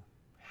you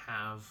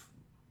have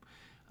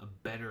a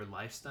better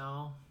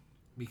lifestyle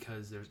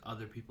because there's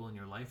other people in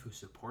your life who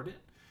support it.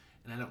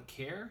 And I don't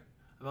care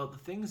about the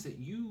things that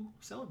you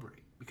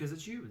celebrate because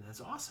it's you and that's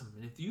awesome.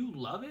 And if you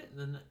love it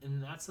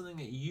and that's something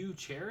that you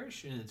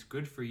cherish and it's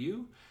good for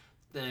you,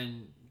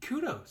 then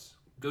kudos.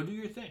 Go do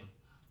your thing.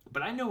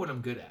 But I know what I'm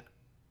good at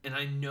and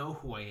I know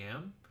who I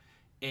am.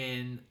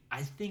 And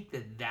I think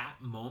that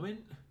moment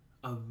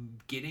of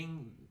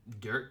getting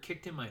dirt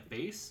kicked in my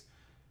face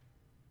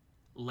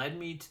led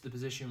me to the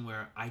position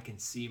where I can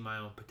see my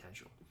own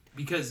potential.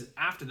 Because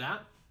after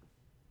that,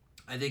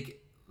 I think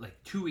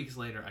like 2 weeks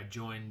later,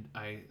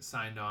 I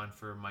signed on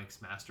for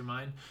Mike's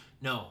mastermind.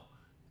 No,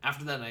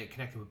 after that, I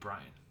connected with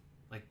Brian.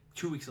 Like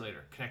 2 weeks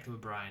later, connected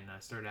with Brian, and I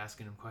started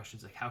asking him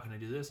questions like, how can I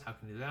do this? How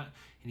can I do that?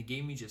 And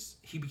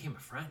he became a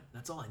friend.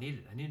 That's all I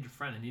needed. I needed a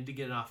friend. I needed to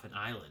get off an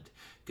island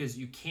because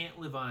you can't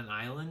live on an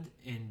island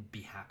and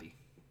be happy.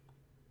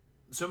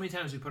 So many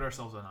times we put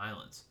ourselves on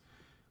islands.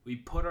 We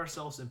put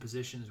ourselves in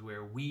positions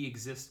where we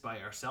exist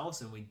by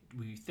ourselves and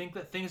we think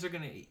that things are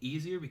going to be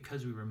easier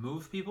because we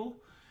remove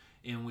people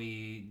and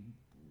we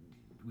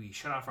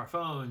shut off our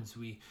phones,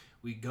 we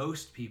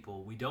ghost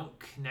people, we don't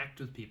connect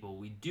with people.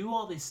 We do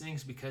all these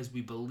things because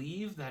we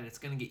believe that it's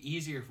going to get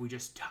easier if we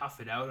just tough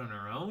it out on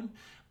our own,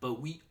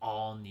 but we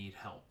all need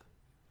help.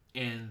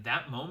 And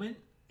that moment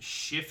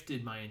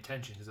shifted my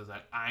intention because I was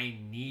like, I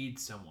need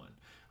someone.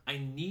 I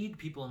need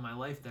people in my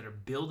life that are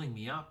building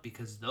me up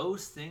because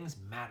those things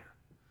matter.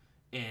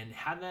 And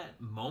had that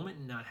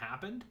moment not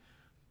happened,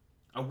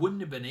 I wouldn't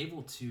have been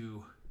able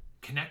to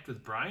connect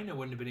with Brian. I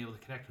wouldn't have been able to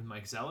connect with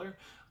Mike Zeller.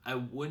 I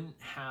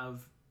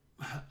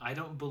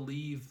don't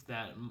believe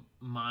that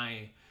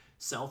my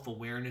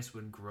self-awareness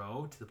would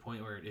grow to the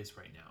point where it is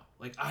right now.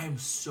 Like, I am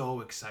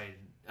so excited.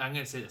 I'm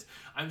going to say this.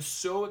 I'm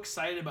so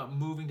excited about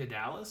moving to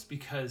Dallas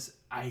because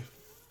I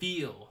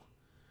feel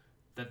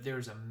that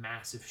there's a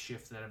massive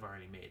shift that I've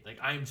already made. Like,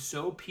 I'm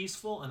so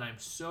peaceful and I'm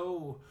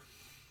so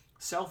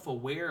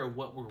self-aware of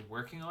what we're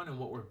working on and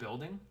what we're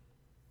building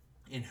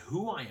and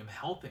who I am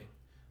helping.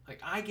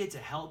 Like, I get to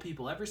help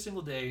people every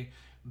single day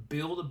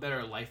build a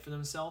better life for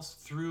themselves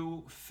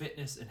through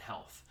fitness and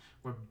health.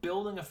 We're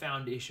building a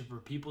foundation for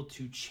people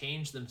to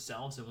change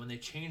themselves, and when they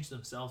change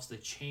themselves, they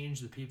change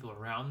the people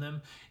around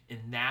them, and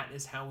that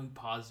is how we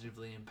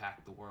positively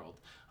impact the world.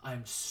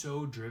 I'm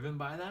so driven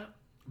by that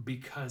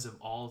because of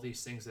all of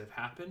these things that have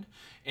happened,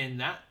 and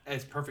that,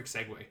 as perfect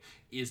segue,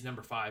 is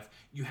number 5.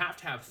 You have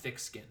to have thick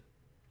skin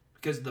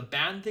because the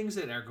bad things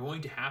that are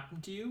going to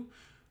happen to you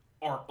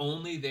are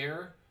only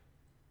there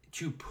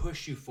to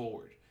push you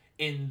forward.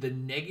 And the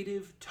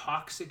negative,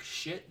 toxic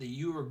shit that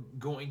you are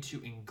going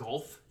to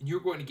engulf, and you're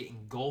going to get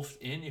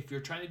engulfed in, if you're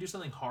trying to do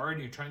something hard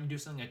and you're trying to do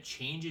something that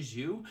changes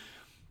you,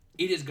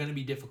 it is going to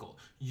be difficult.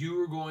 You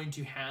are going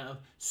to have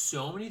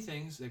so many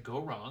things that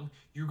go wrong.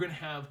 You're going to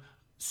have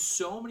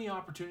so many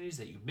opportunities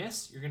that you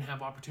miss. You're going to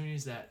have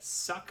opportunities that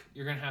suck.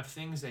 You're going to have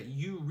things that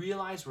you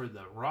realize were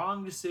the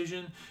wrong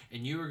decision,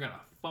 and you are going to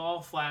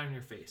fall flat on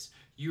your face.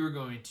 You are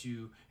going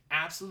to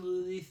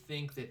absolutely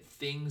think that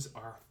things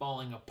are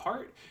falling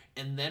apart,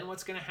 and then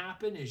what's going to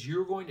happen is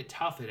you're going to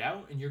tough it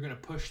out, and you're going to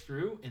push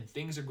through, and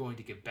things are going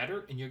to get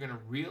better, and you're going to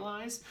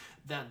realize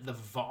that the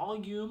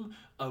volume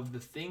of the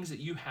things that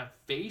you have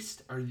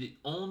faced are the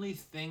only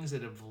things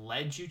that have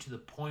led you to the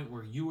point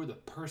where you are the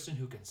person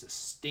who can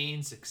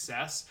sustain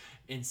success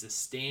and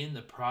sustain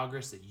the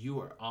progress that you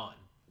are on.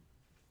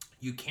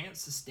 You can't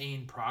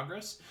sustain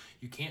progress,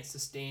 you can't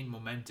sustain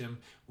momentum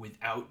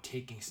without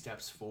taking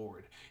steps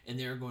forward. And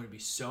there are going to be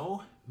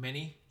so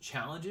many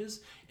challenges,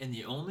 and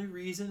the only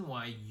reason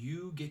why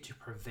you get to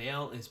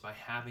prevail is by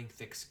having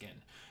thick skin.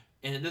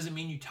 And it doesn't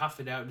mean you tough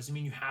it out. It doesn't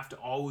mean you have to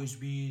always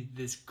be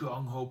this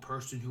gung-ho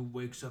person who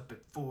wakes up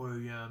at 4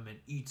 a.m. and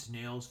eats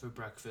nails for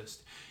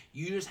breakfast.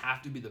 You just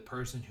have to be the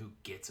person who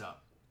gets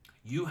up.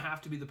 You have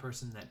to be the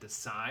person that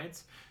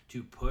decides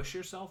to push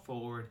yourself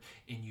forward,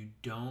 and you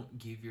don't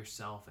give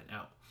yourself an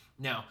out.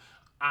 Now,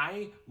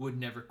 I would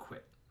never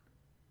quit.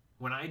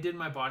 When I did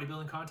my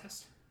bodybuilding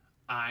contest,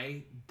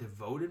 I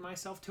devoted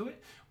myself to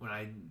it. When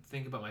I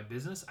think about my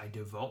business, I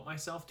devote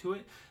myself to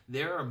it.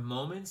 There are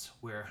moments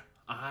where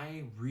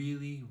I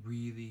really,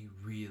 really,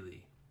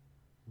 really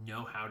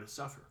know how to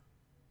suffer.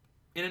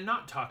 In a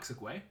not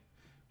toxic way,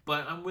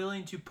 but I'm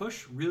willing to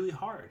push really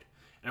hard.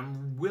 And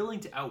I'm willing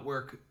to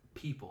outwork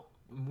people.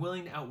 I'm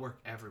willing to outwork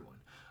everyone.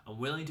 I'm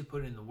willing to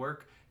put in the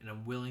work, and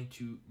I'm willing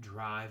to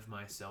drive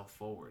myself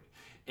forward.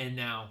 And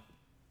now,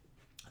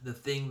 the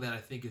thing that I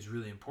think is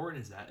really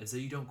important is that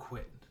you don't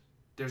quit.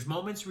 There's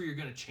moments where you're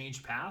going to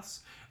change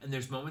paths, and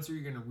there's moments where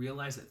you're going to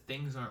realize that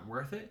things aren't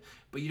worth it,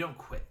 but you don't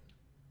quit.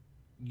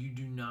 You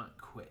do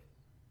not quit.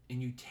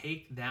 And you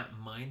take that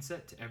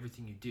mindset to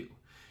everything you do.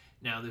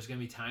 Now, there's going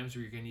to be times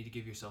where you're going to need to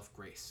give yourself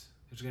grace.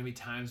 There's going to be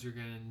times you're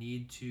going to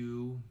need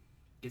to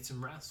get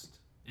some rest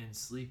and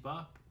sleep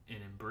up and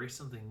embrace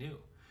something new.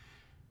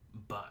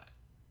 But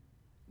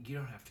you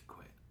don't have to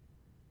quit.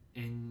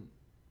 And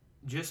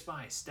just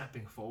by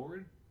stepping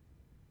forward,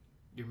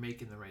 you're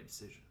making the right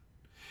decision.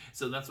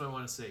 So that's what I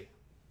want to say.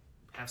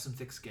 Have some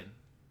thick skin.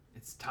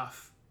 It's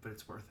tough, but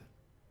it's worth it.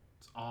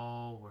 It's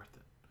all worth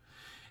it.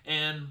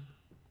 And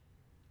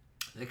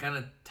that kind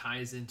of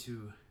ties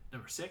into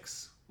number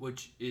 6,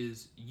 which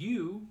is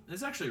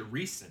it's actually a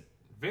recent,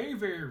 very,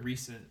 very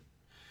recent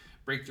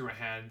breakthrough I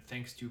had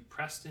thanks to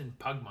Preston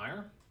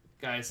Pugmire.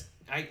 Guys,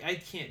 I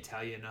can't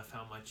tell you enough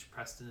how much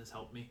Preston has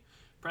helped me.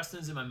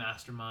 Preston's in my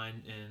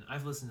mastermind, and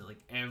I've listened to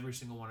like every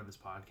single one of his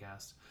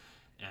podcasts,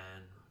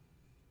 and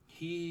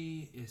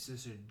he is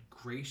just a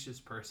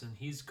gracious person.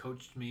 He's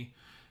coached me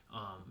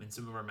in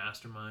some of our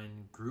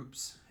mastermind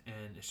groups,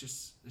 and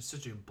it's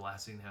such a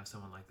blessing to have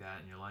someone like that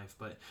in your life.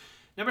 But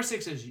number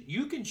 6 is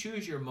you can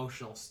choose your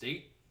emotional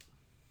state.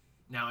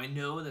 Now, I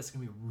know that's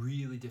going to be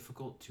really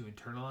difficult to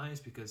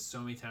internalize because so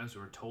many times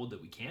we're told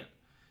that we can't.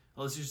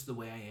 Well, it's just the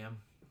way I am.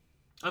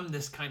 I'm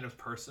this kind of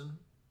person.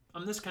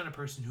 I'm this kind of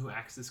person who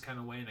acts this kind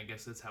of way, and I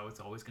guess that's how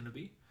it's always going to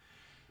be.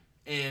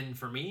 And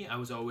for me, I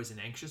was always an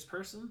anxious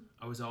person.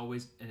 I was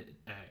always an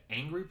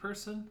angry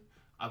person.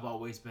 I've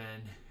always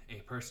been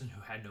a person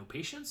who had no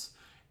patience,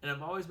 and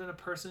I've always been a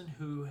person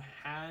who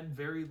had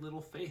very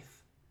little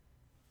faith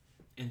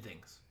in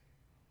things.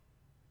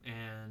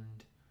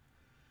 And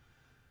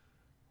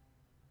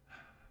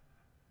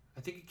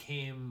I think it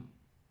came,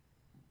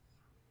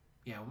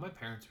 when my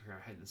parents were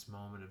here, I had this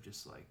moment of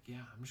just like,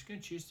 I'm just going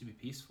to choose to be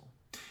peaceful.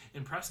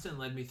 And Preston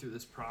led me through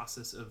this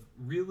process of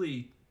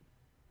really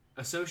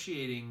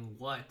associating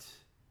what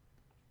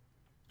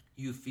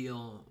you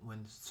feel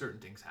when certain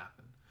things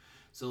happen.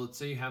 So let's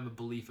say you have a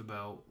belief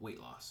about weight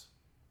loss.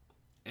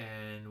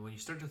 And when you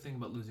start to think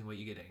about losing weight,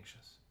 you get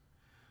anxious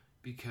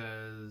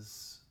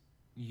because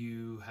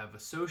you have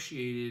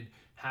associated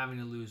having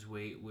to lose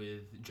weight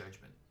with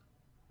judgment.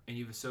 And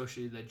you've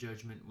associated that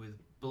judgment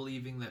with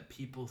believing that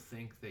people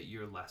think that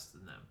you're less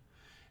than them.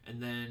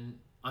 And then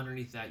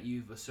underneath that,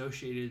 you've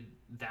associated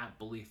that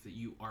belief that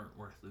you aren't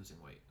worth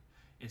losing weight.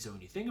 And so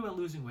when you think about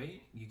losing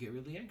weight, you get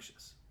really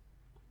anxious.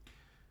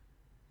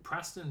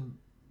 Preston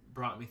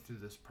brought me through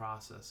this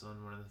process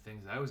on one of the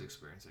things I was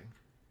experiencing.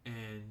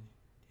 And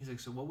he's like,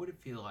 so what would it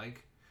feel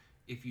like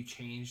if you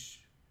just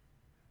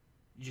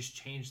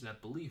changed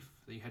that belief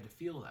that you had to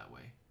feel that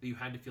way, that you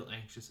had to feel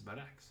anxious about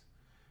X?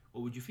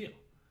 What would you feel?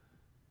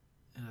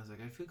 And I was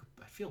like,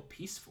 I feel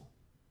peaceful.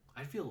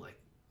 I feel like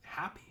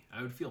happy.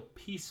 I would feel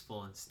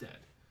peaceful instead.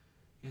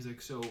 He's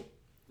like, so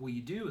what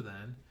you do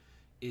then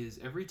is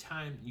every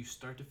time you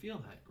start to feel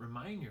that,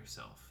 remind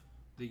yourself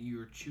that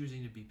you're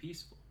choosing to be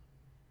peaceful.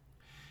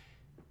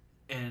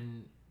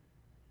 And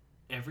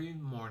every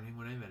morning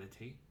when I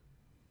meditate,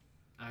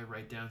 I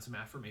write down some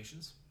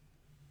affirmations.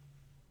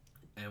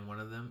 And one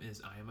of them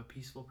is, I am a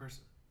peaceful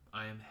person.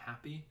 I am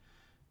happy.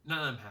 Not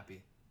that I'm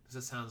happy, because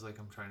that sounds like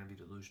I'm trying to be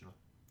delusional.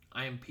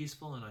 I am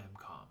peaceful and I am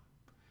calm.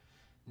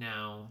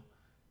 Now,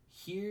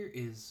 here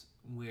is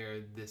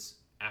where this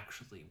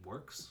actually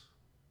works.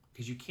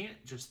 because you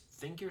can't just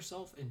think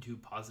yourself into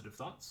positive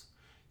thoughts.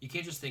 You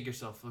can't just think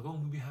yourself like, oh, I'm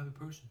gonna be a happy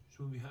person,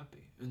 so I'm gonna be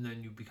happy, and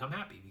then you become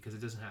happy, because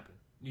it doesn't happen.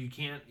 You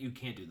can't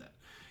do that.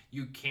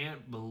 You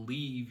can't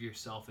believe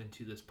yourself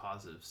into this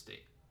positive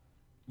state.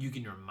 You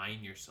can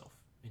remind yourself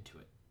into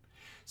it.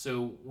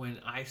 So when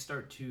I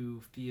start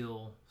to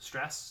feel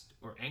stressed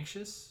or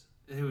anxious,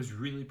 it was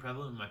really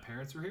prevalent when my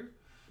parents were here.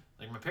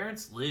 Like, my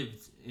parents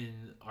lived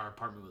in our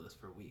apartment with us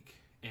for a week,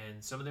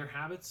 and some of their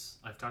habits,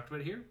 I've talked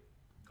about it here,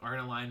 aren't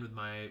aligned with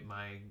my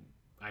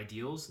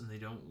ideals, and they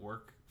don't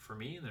work for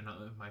me, and they're not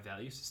my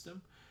value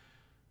system.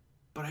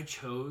 But I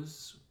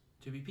chose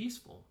to be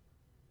peaceful,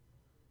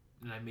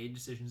 and I made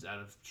decisions out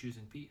of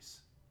choosing peace,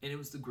 and it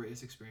was the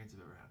greatest experience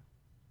I've ever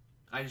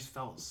had. I just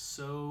felt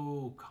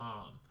so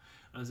calm.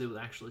 I was able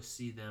to actually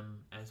see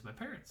them as my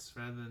parents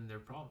rather than their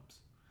problems.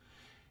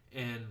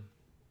 And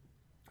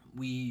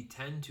we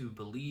tend to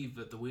believe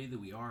that the way that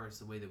we are is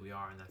the way that we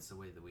are, and that's the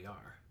way that we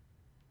are.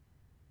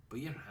 But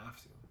you don't have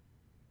to.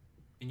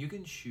 And you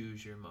can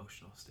choose your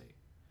emotional state.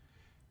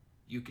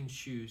 You can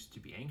choose to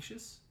be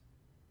anxious.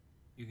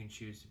 You can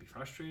choose to be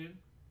frustrated.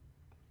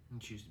 You can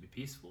choose to be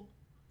peaceful.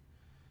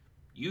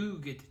 You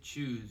get to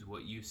choose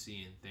what you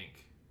see and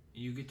think.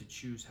 And you get to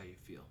choose how you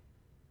feel.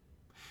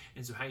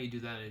 And so how you do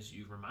that is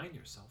you remind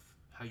yourself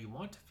how you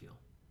want to feel.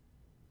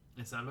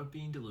 It's not about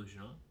being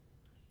delusional.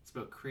 It's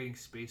about creating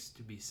space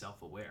to be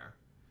self-aware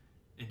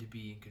and to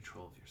be in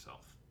control of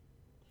yourself.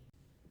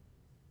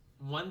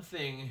 One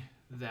thing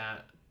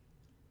that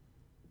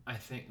I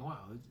think, wow,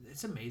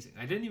 it's amazing.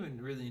 I didn't even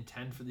really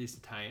intend for these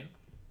to tie in.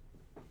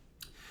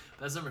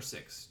 That's number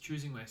 6,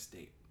 choosing my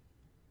state.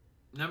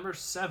 Number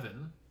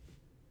 7,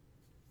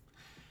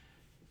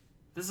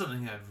 this is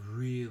something I've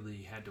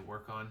really had to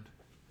work on,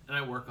 and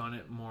I work on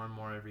it more and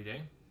more every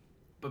day.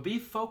 But be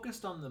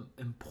focused on the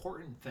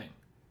important thing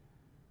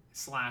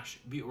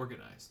 / be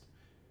organized.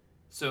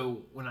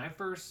 So when I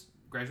first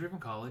graduated from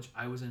college,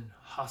 I was in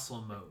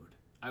hustle mode.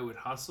 I would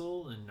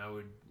hustle, and I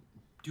would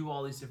do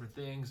all these different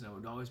things, and I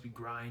would always be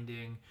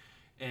grinding,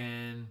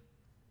 and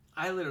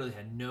I literally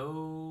had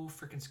no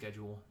freaking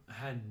schedule. I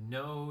had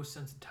no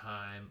sense of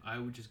time. I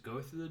would just go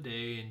through the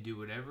day and do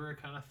whatever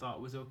I kind of thought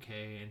was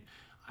okay, and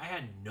I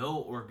had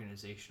no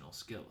organizational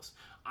skills.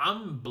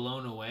 I'm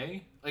blown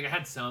away. Like, I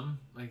had some,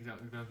 like,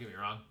 don't get me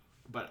wrong,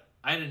 but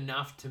I had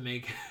enough to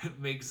make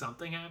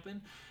something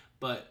happen,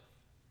 but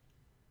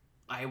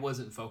I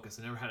wasn't focused.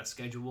 I never had a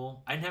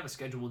schedule. I didn't have a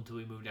schedule until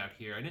we moved out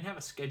here. I didn't have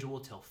a schedule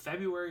till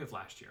February of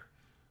last year.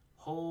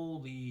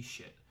 Holy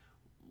shit.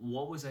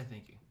 What was I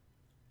thinking?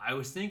 I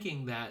was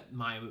thinking that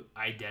my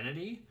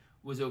identity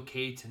was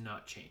okay to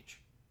not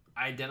change.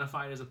 I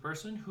identified as a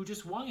person who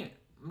just wung it.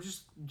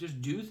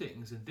 Just do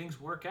things, and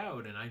things work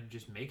out, and I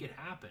just make it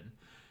happen.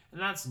 And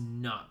that's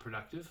not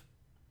productive.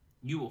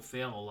 You will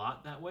fail a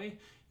lot that way.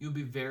 You'll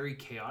be very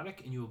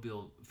chaotic, and you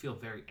will feel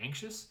very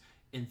anxious,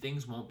 and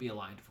things won't be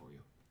aligned for you.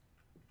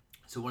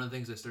 So one of the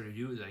things I started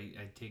to do is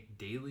I take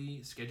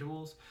daily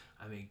schedules.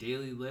 I make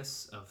daily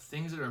lists of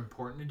things that are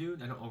important to do.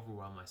 I don't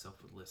overwhelm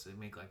myself with lists. I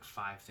make like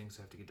 5 things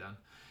I have to get done.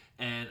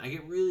 And I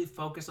get really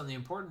focused on the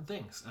important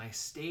things. And I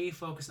stay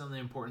focused on the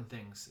important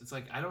things. It's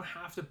like I don't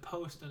have to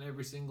post on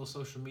every single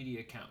social media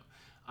account.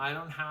 I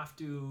don't have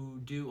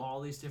to do all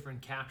these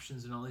different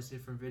captions and all these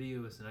different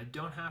videos. And I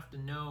don't have to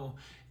know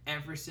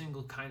every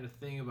single kind of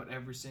thing about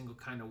every single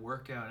kind of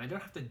workout. And I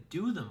don't have to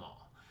do them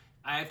all.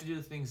 I have to do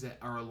the things that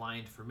are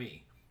aligned for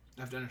me.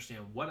 I have to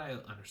understand what I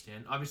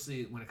understand.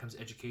 Obviously, when it comes to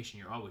education,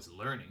 you're always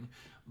learning,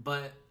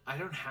 but I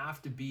don't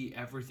have to be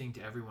everything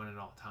to everyone at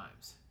all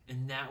times.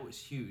 And that was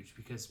huge,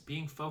 because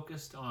being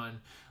focused on,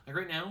 like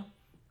right now,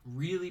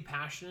 really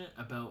passionate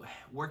about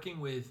working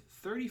with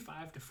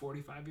 35 to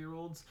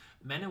 45-year-olds,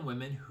 men and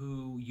women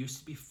who used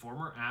to be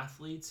former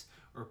athletes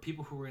or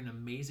people who were in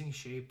amazing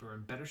shape or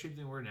in better shape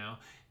than they were now,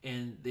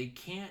 and they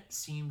can't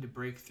seem to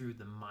break through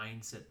the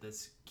mindset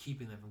that's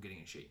keeping them from getting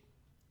in shape.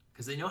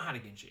 Because they know how to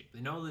get in shape.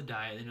 They know the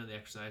diet. They know the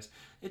exercise.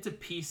 It's a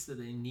piece that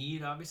they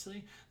need,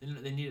 obviously.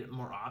 They need it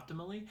more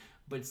optimally,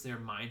 but it's their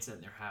mindset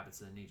and their habits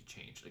that they need to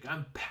change. Like,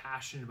 I'm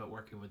passionate about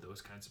working with those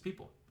kinds of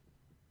people.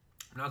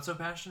 I'm not so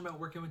passionate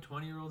about working with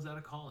 20-year-olds out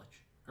of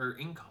college or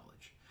in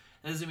college.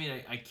 That doesn't mean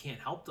I can't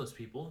help those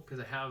people, because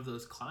I have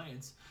those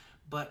clients,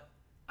 but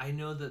I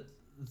know that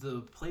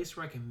the place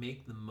where I can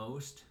make the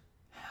most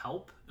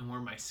help and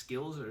where my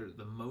skills are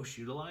the most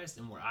utilized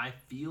and where I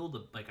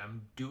feel like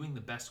I'm doing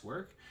the best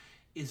work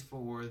is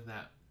for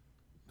that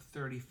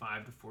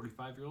 35 to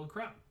 45-year-old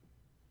crowd.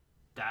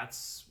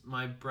 That's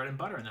my bread and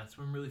butter, and that's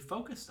what I'm really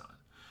focused on.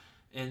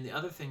 And the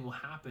other thing will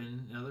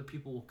happen, and other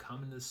people will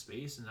come into this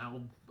space, and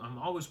I'm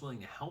always willing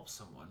to help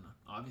someone,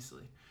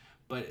 obviously.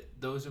 But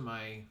those are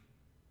my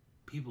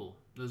people.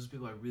 Those are the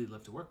people I really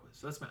love to work with.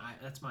 So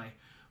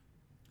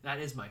that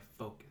is my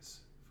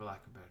focus, for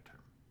lack of a better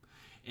term.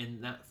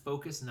 And that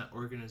focus and that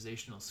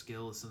organizational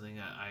skill is something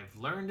that I've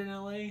learned in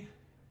LA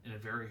in a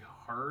very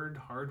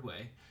hard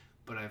way.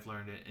 But I've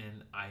learned it,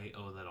 and I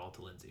owe that all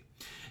to Lindsay.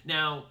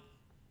 Now,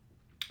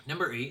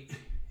 number 8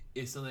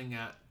 is something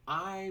that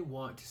I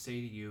want to say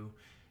to you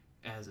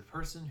as a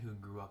person who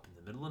grew up in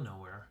the middle of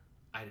nowhere.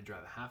 I had to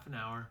drive a half an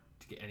hour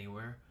to get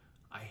anywhere.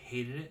 I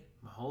hated it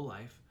my whole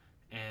life.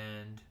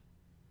 And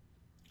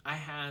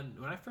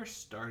when I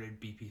first started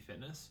BP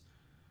Fitness,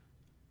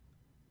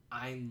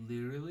 I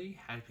literally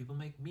had people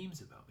make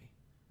memes about me.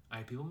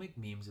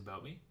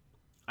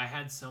 I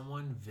had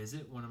someone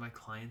visit one of my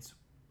clients'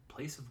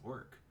 place of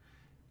work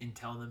and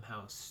tell them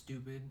how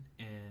stupid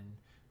and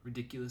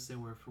ridiculous they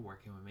were for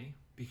working with me,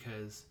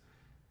 because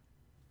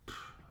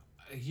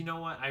you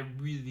know what? I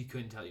really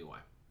couldn't tell you why.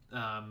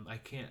 I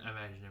can't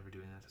imagine ever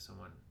doing that to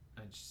someone.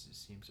 It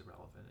seems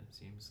irrelevant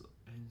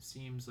and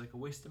seems like a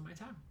waste of my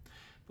time.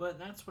 But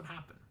that's what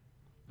happened.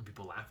 And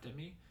people laughed at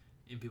me,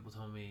 and people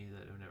told me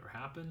that it would never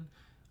happen.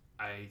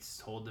 I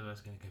told them I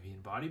was going to compete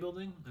in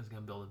bodybuilding, I was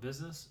going to build a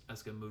business, I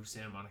was going to move to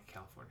Santa Monica,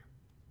 California.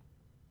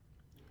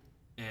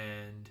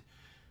 And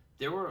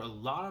there were a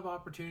lot of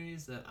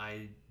opportunities that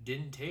I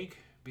didn't take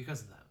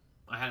because of that.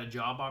 I had a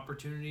job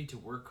opportunity to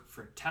work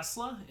for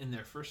Tesla in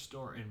their first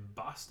store in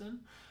Boston.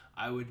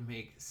 I would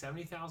make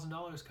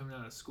 $70,000 coming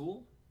out of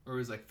school, or it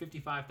was like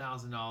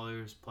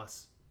 $55,000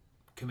 plus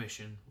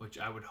commission, which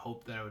I would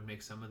hope that I would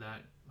make some of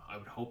that. I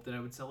would hope that I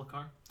would sell a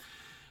car.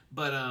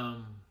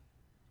 But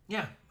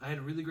yeah, I had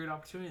a really great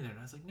opportunity there. And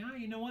I was like, nah,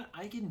 you know what?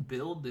 I can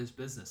build this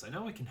business. I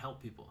know I can help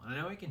people. I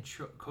know I can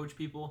coach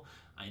people.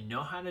 I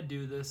know how to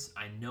do this.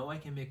 I know I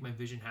can make my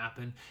vision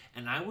happen.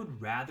 And I would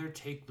rather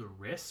take the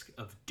risk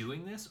of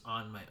doing this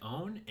on my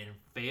own and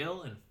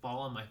fail and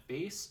fall on my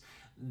face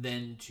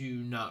than to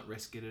not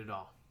risk it at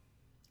all.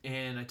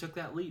 And I took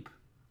that leap.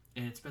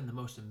 And it's been the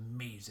most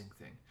amazing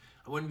thing.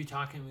 I wouldn't be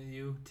talking with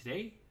you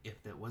today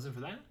if it wasn't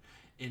for that.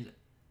 And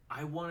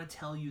I want to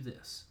tell you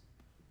this.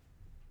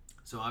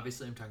 So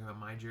obviously I'm talking about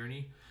my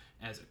journey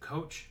as a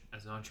coach,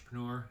 as an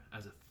entrepreneur,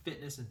 as a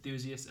fitness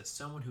enthusiast, as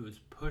someone who has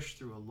pushed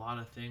through a lot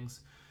of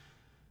things.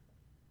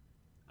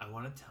 I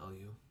want to tell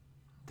you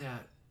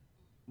that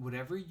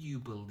whatever you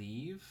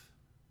believe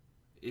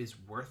is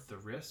worth the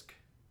risk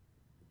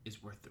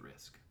is worth the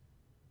risk.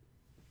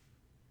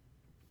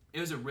 It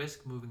was a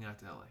risk moving out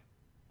to LA.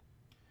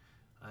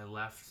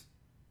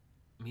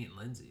 Me and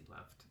Lindsay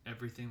left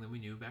everything that we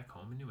knew back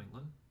home in New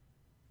England.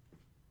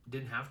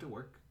 Didn't have to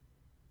work.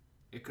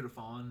 It could have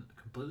fallen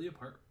completely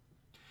apart.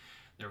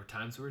 There were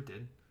times where it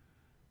did,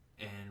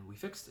 and we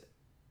fixed it.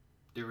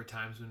 There were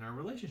times when our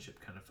relationship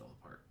kind of fell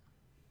apart.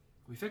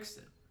 We fixed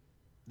it.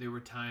 There were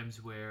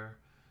times where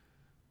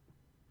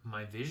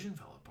my vision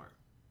fell apart,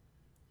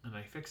 and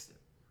I fixed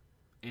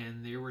it.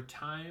 And there were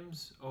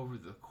times over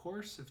the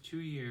course of 2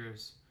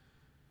 years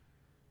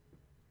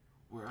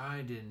where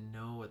I didn't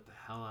know what the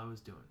hell I was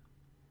doing,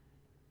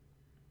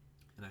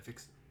 and I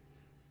fixed it.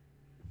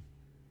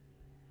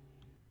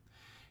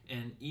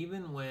 And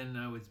even when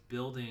I was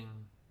building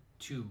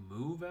to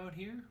move out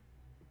here,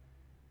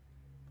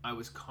 I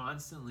was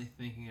constantly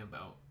thinking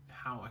about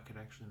how I could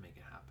actually make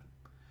it happen.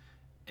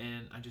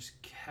 And I just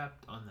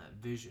kept on that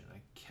vision. I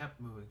kept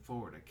moving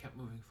forward.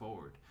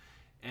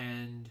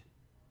 And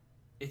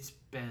it's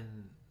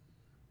been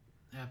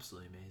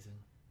absolutely amazing.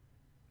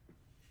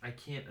 I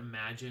can't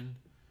imagine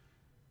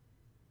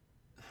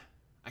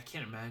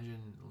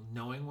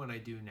knowing what I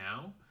do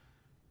now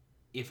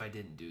if I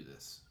didn't do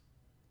this.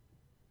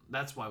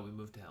 That's why we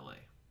moved to LA.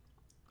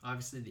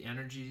 Obviously, the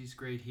energy is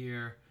great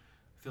here.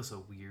 I feel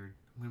so weird.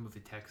 I'm going to move to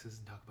Texas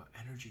and talk about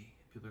energy.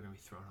 People are going to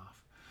be thrown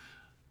off.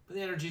 But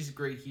the energy is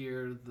great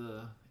here.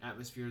 The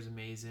atmosphere is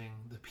amazing.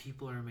 The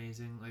people are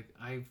amazing. Like,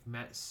 I've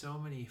met so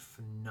many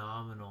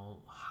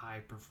phenomenal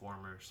high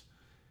performers,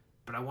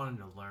 but I wanted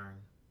to learn.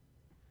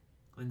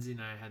 Lindsay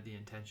and I had the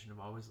intention of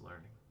always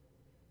learning.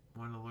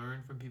 We wanted to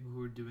learn from people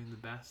who are doing the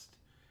best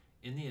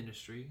in the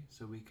industry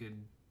so we could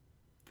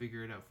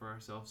figure it out for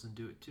ourselves and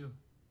do it too.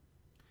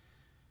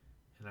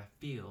 And I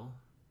feel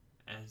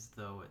as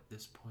though at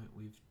this point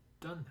we've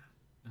done that.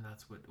 And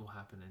that's what will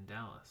happen in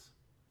Dallas.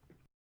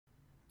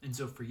 And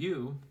so for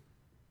you,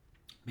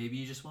 maybe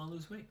you just want to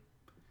lose weight.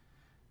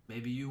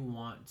 Maybe you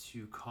want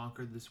to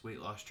conquer this weight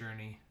loss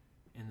journey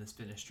and this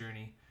fitness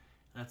journey.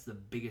 That's the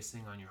biggest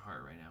thing on your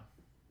heart right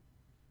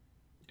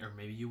now. Or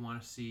maybe you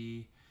want to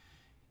see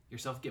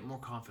yourself get more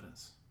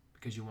confidence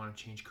because you want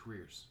to change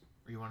careers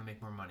or you want to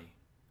make more money.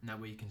 And that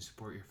way you can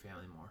support your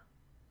family more.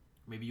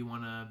 Maybe you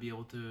want to be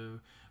able to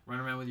run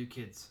around with your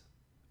kids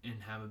and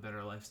have a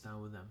better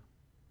lifestyle with them.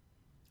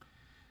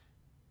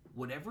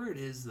 Whatever it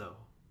is, though,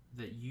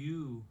 that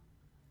you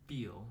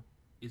feel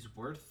is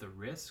worth the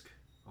risk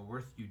or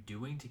worth you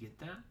doing to get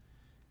that,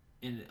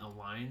 and it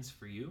aligns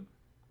for you,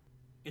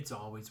 it's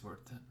always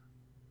worth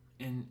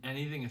it. And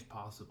anything is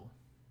possible.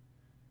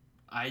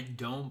 I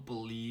don't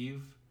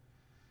believe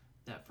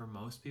that for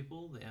most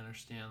people, they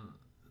understand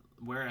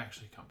where I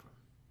actually come from.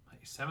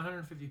 Like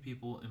 750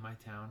 people in my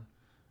town.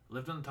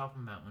 Lived on the top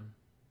of a mountain.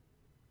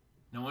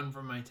 No one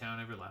from my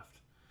town ever left.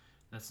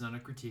 That's not a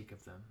critique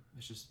of them.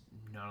 It's just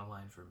not a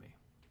line for me.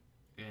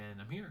 And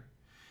I'm here.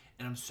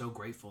 And I'm so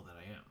grateful that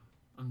I am.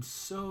 I'm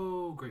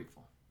so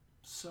grateful.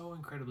 So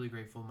incredibly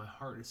grateful. My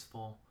heart is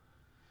full.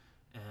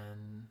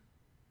 And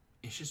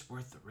it's just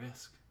worth the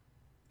risk.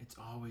 It's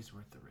always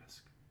worth the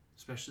risk.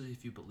 Especially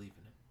if you believe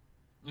in it.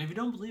 And if you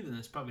don't believe in it,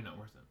 it's probably not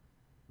worth it.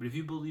 But if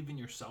you believe in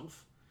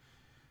yourself,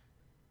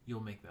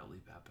 you'll make that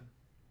leap happen.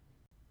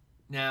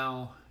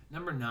 Now,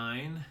 number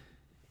 9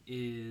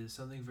 is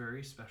something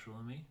very special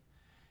to me.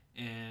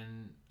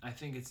 And I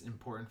think it's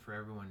important for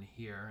everyone to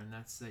hear, and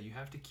that's that you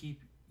have to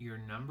keep your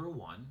number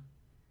one.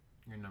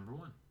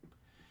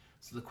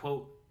 So the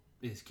quote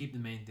is, keep the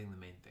main thing the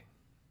main thing.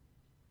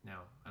 Now,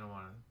 I don't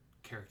want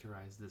to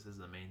characterize this as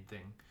the main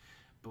thing,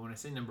 but when I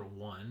say number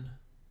 1,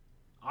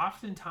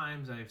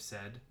 oftentimes I've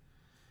said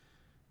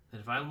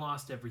that if I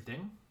lost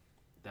everything,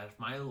 that if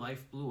my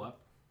life blew up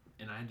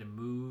and I had to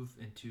move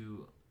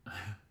into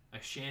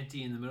a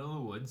shanty in the middle of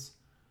the woods,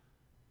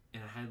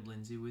 and I had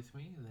Lindsay with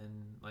me,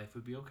 then life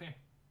would be okay.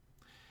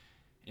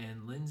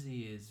 And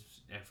Lindsay is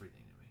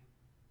everything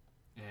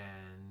to me.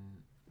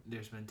 And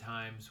there's been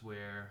times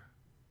where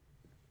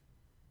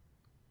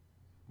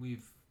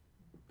we've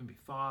maybe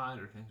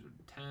fought or things were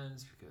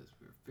tense because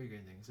we were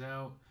figuring things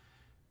out.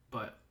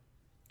 But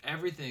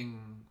everything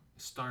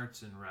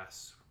starts and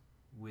rests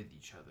with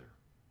each other.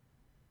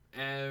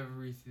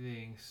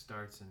 Everything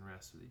starts and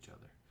rests with each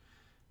other.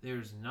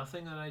 There's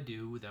nothing that I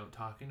do without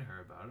talking to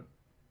her about it.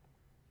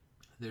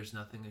 There's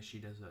nothing that she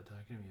does without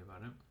talking to me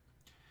about it.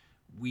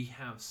 We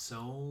have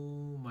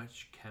so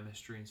much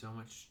chemistry and so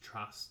much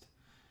trust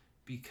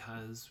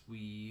because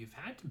we've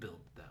had to build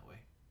it that way.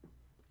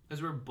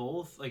 Because we're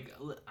both, like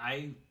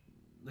I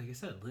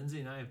said,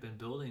 Lindsay and I have been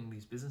building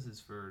these businesses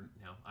for,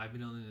 I've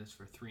been building this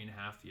for 3.5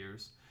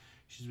 years.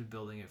 She's been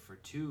building it for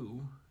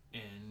 2,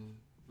 and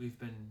we've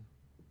been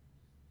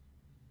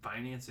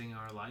financing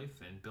our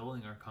life and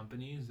building our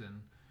companies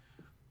and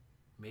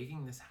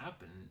making this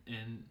happen.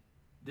 And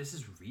this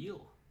is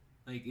real.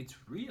 Like, it's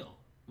real.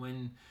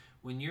 When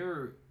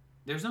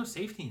there's no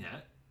safety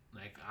net.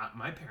 Like,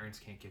 my parents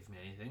can't give me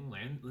anything.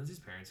 Lindsay's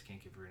parents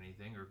can't give her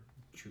anything, or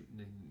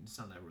it's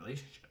not that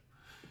relationship.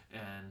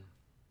 And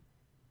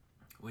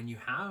when you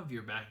have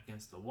your back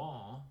against the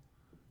wall,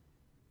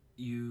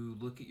 you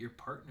look at your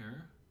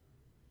partner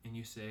and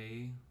you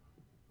say,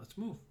 let's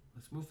move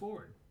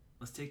forward.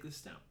 Let's take this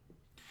step.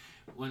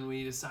 When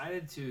we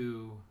decided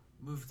to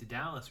move to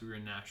Dallas, we were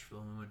in Nashville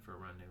and we went for a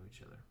run with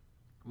each other.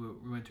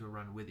 We went to a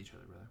run with each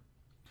other, rather.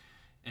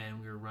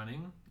 And we were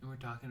running and we were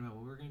talking about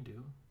what we were going to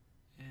do.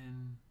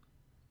 And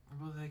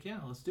we're both like, yeah,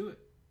 let's do it.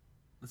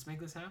 Let's make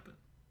this happen.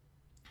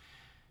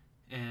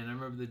 And I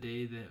remember the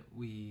day that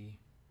we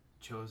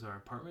chose our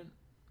apartment.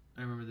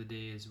 I remember the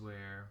days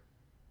where,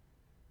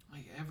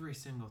 like, every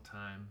single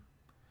time,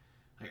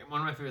 like, one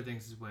of my favorite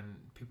things is when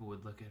people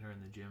would look at her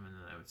in the gym and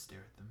then I would stare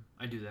at them.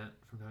 I do that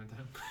from time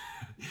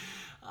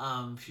to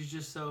time. She's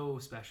just so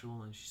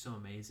special and she's so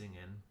amazing,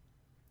 and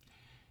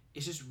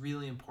it's just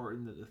really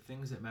important that the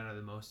things that matter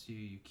the most to you,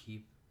 you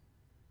keep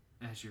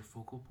as your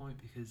focal point,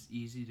 because it's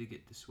easy to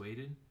get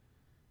dissuaded.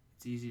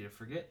 It's easy to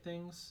forget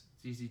things.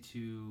 It's easy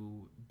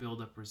to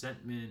build up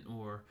resentment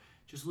or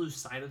just lose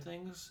sight of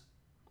things.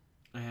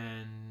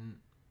 And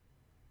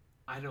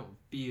I don't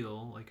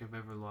feel like I've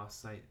ever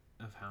lost sight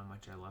of how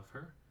much I love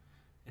her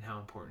and how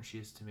important she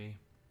is to me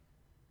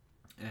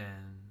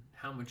and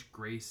how much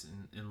grace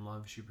and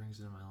love she brings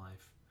into my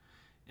life.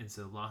 And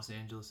so Los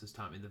Angeles has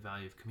taught me the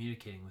value of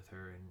communicating with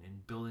her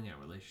and building that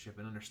relationship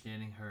and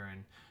understanding her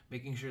and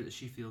making sure that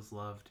she feels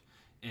loved.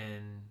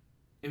 And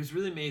it was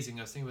really amazing.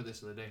 I was thinking about this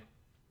the other day.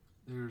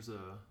 There's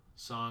a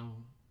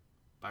song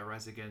by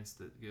Rise Against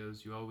that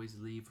goes, you always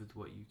leave with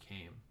what you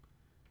came.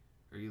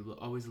 Or you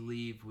always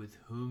leave with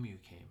whom you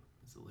came,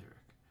 is the lyric.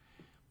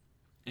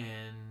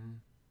 And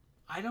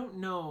I don't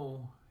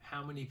know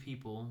how many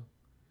people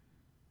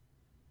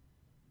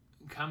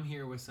come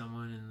here with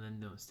someone and then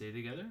don't stay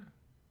together.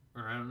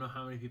 Or I don't know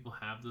how many people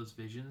have those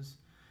visions.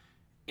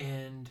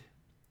 And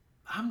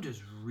I'm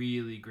just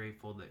really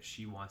grateful that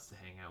she wants to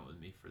hang out with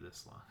me for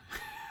this long.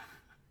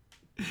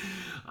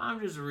 I'm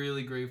just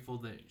really grateful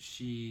that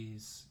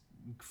she's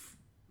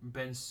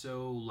been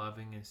so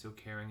loving and so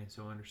caring and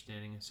so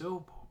understanding and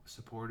so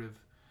supportive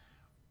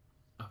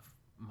of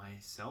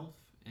myself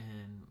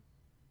and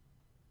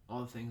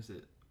all the things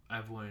that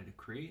I've wanted to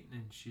create,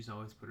 and she's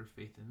always put her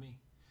faith in me.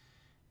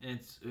 And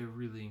it's a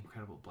really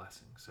incredible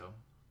blessing. So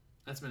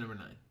that's my number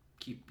 9.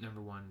 Keep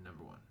number 1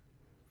 number 1.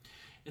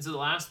 And so the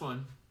last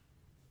one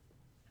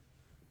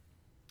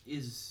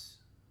is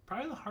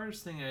probably the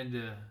hardest thing I had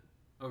to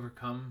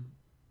overcome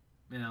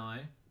in LA.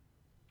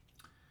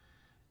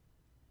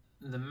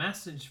 The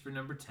message for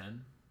number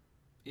 10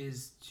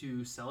 is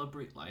to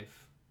celebrate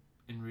life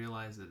and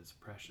realize that it's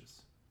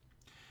precious.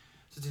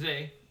 So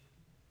today,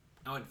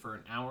 I went for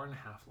an 1.5 hour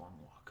long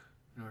walk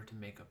in order to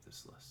make up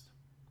this list.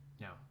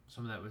 Now,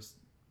 some of that was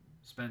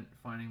spent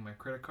finding my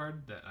credit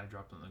card that I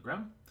dropped on the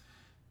ground.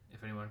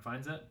 If anyone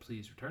finds that,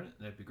 please return it.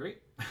 That'd be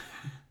great.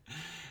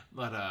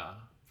 But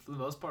for the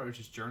most part, it was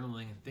just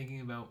journaling and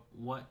thinking about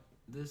what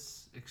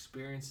this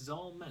experience has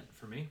all meant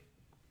for me.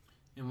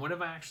 And what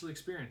have I actually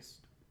experienced?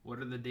 What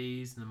are the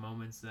days and the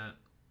moments that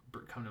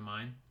come to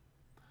mind?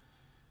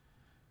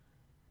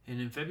 And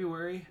in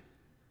February,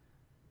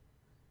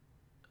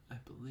 I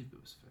believe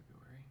it was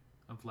February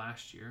of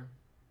last year,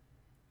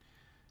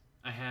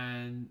 I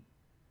had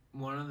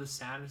one of the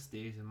saddest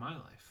days in my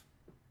life.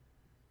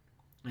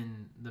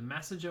 And the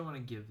message I want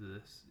to give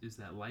this is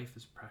that life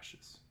is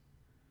precious.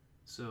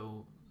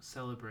 So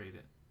celebrate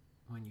it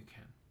when you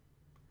can.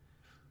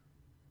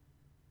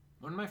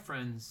 One of my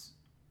friends,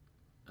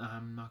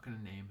 I'm not going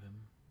to name him,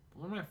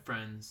 but one of my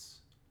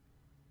friends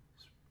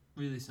is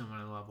really someone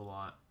I love a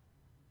lot.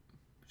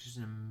 Just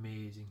an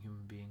amazing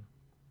human being.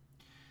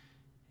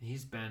 And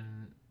he's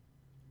been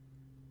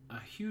a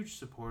huge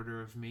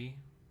supporter of me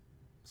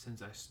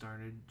since I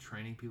started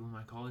training people in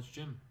my college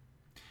gym.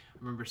 I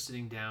remember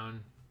sitting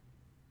down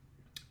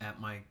at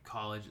my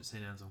college at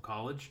St. Anselm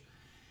College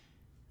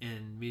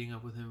and meeting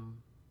up with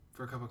him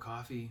for a cup of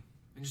coffee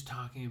and just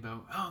talking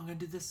about, I'm going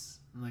to do this.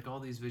 And like all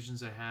these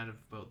visions I had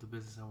about the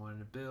business I wanted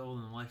to build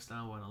and the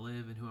lifestyle I wanted to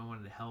live and who I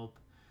wanted to help.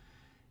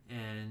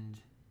 And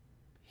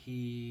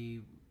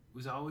he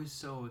was always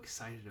so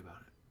excited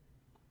about it.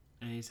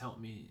 And he's helped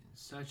me in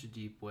such a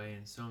deep way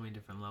in so many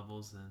different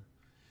levels. And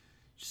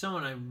just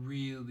someone I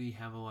really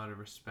have a lot of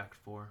respect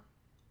for.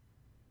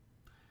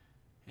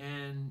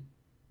 And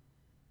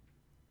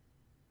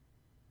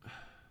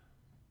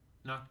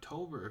in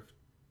October of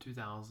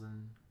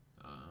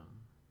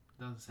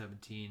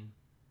 2017,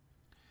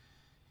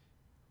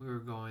 we were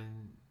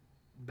going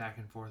back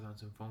and forth on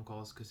some phone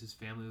calls because his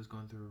family was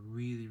going through a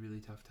really, really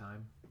tough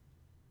time.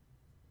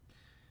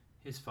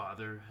 His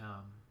father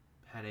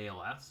had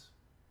ALS,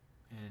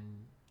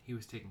 and he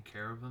was taking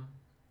care of him.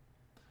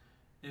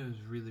 It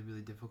was really,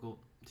 really difficult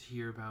to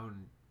hear about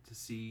and to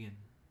see, and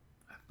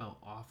I felt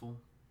awful.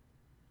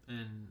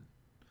 And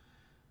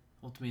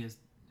ultimately,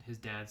 his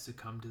dad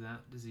succumbed to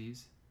that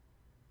disease.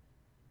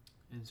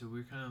 And so we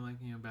were kind of like,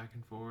 back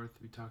and forth.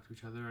 We talked to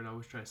each other. I'd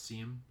always try to see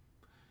him.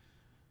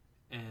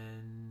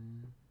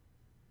 And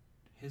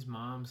his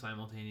mom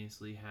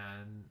simultaneously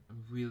had a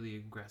really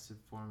aggressive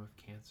form of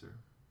cancer.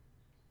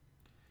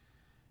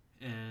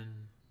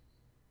 And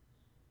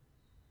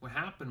what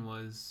happened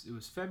was, it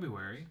was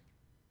February,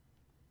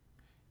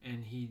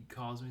 and he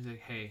calls me, he's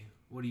like, hey,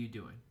 what are you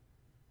doing?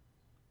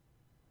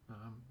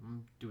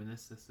 I'm doing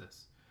this. It's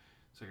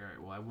like, all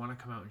right, well, I want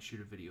to come out and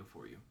shoot a video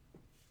for you.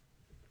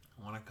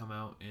 I want to come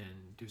out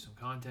and do some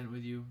content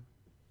with you.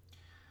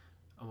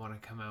 I want to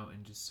come out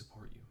and just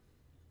support you.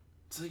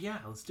 So yeah,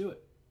 let's do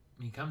it.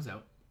 And he comes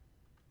out.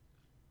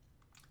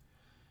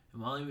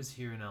 And while he was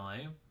here in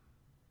LA,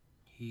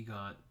 he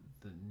got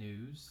the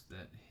news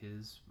that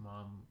his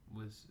mom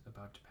was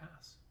about to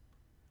pass.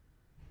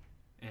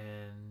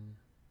 And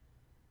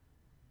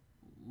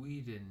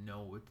we didn't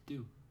know what to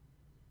do.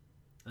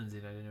 Lindsay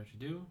and I didn't know what to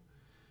do.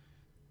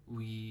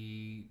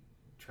 We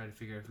tried to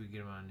figure out if we could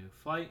get him on a new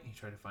flight. He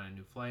tried to find a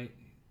new flight.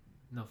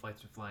 No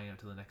flights were flying out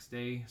till the next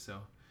day, so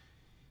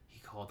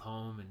he called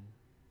home and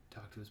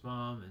talked to his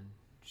mom, and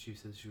she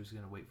said she was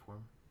going to wait for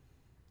him.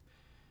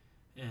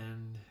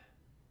 And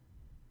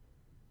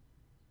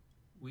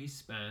we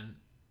spent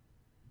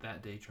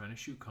that day trying to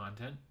shoot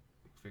content.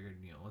 Figured,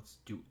 let's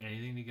do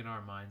anything to get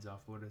our minds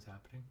off what is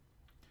happening.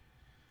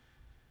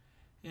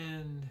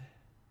 And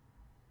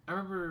I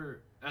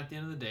remember at the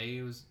end of the day,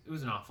 it was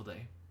an awful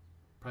day.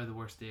 Probably the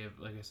worst day, I've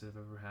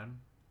ever had.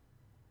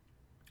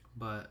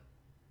 But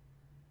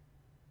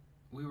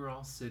we were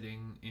all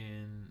sitting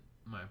in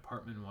my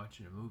apartment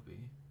watching a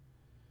movie.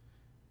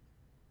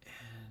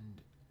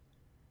 And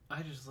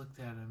I just looked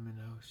at him and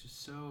I was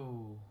just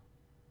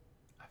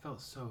I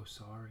felt so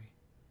sorry.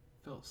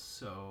 I felt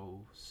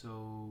so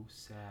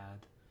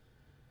sad.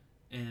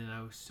 And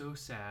I was so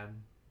sad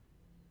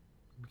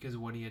because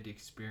of what he had to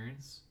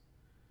experience.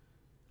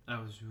 I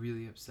was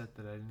really upset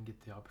that I didn't get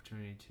the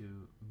opportunity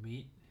to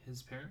meet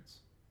his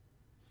parents.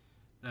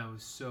 And I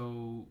was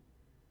so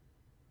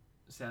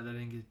sad that I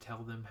didn't get to tell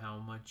them how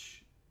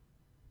much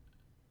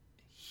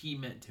he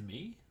meant to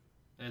me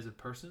as a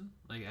person.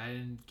 Like, I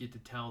didn't get to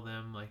tell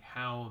them like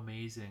how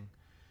amazing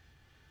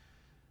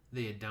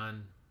they had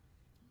done,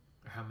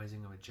 or how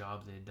amazing of a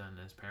job they had done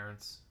as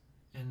parents.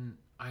 And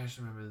I just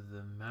remember the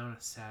amount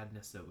of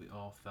sadness that we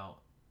all felt,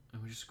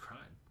 and we just cried.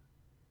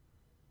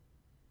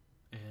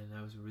 And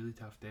that was a really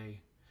tough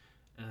day.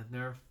 And I've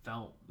never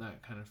felt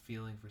that kind of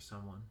feeling for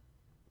someone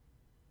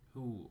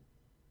who,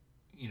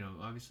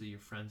 obviously your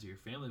friends or your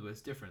family, but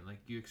it's different. Like,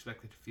 you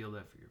expected to feel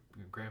that for your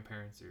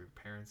grandparents or your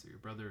parents or your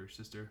brother or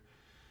sister.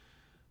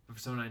 But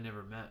for someone I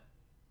never met,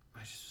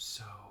 I just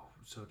was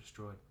so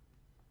destroyed.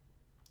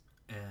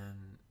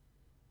 And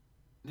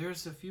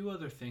there's a few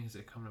other things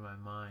that come to my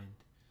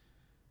mind.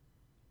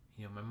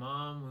 My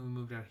mom, when we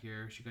moved out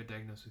here, she got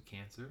diagnosed with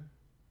cancer.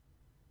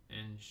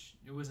 And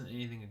it wasn't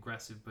anything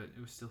aggressive, but it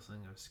was still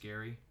something that was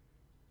scary.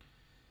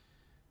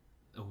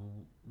 A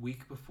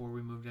week before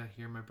we moved out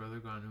here, my brother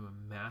got into a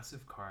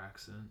massive car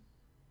accident.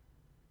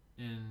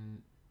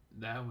 And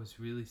that was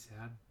really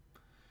sad.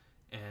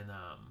 And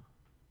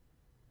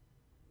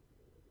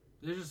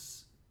there's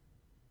just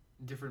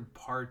different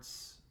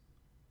parts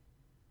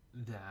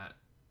that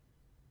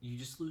you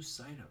just lose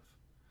sight of.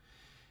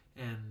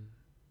 And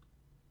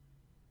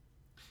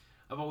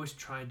I've always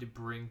tried to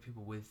bring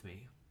people with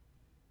me.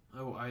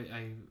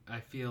 I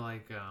feel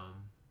like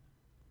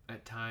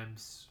at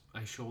times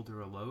I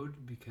shoulder a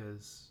load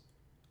because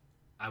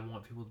I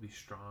want people to be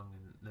strong,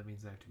 and that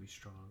means I have to be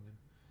strong. And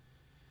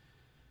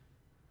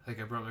like,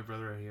 I brought my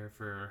brother out here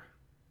for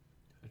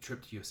a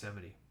trip to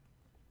Yosemite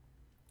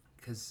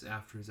because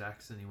after his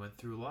accident, he went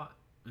through a lot,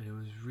 and it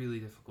was really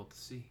difficult to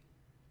see.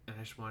 And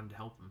I just wanted to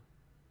help him.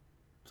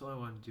 So all I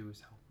wanted to do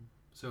was help him.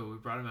 So we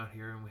brought him out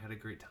here, and we had a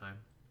great time.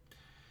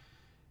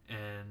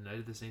 And I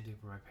did the same thing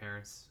for my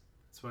parents.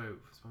 That's why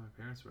my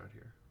parents were out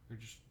here.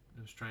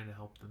 I was trying to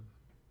help them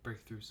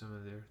break through some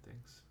of their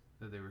things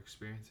that they were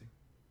experiencing.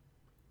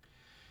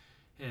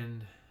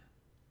 And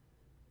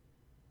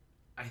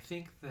I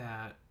think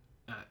that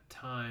at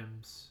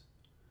times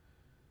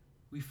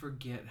we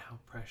forget how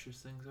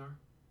precious things are.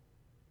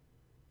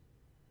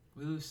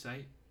 We lose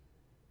sight.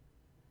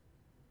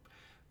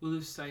 We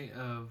lose sight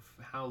of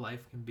how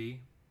life can be.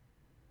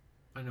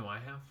 I know I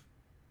have.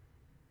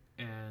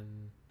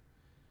 And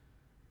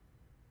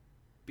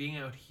being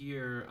out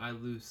here, I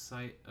lose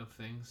sight of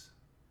things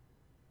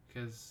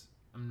because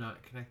I'm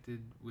not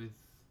connected with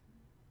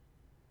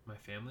my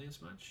family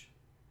as much.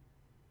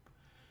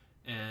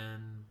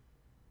 And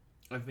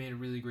I've made a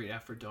really great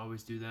effort to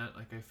always do that.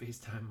 Like, I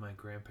FaceTime my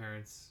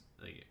grandparents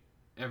like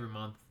every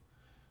month.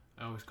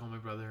 I always call my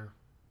brother.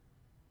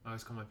 I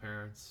always call my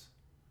parents.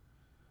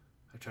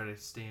 I try to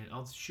stay in.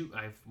 I'll shoot.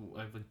 I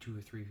have like 2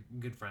 or 3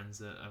 good friends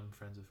that I'm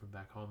friends with from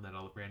back home that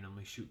I'll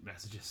randomly shoot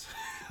messages.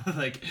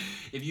 Like,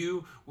 if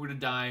you were to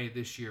die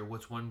this year,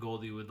 what's one goal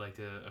that you would like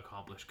to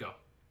accomplish? Go.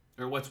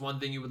 Or what's one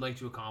thing you would like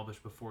to accomplish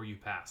before you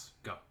pass?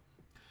 Go.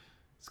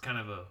 It's kind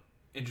of a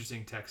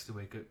interesting text to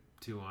wake up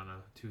to on a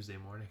Tuesday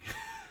morning.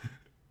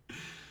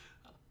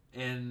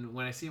 And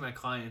when I see my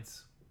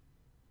clients,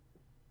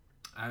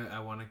 I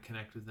want to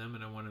connect with them,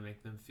 and I want to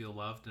make them feel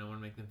loved, and I want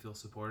to make them feel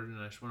supported,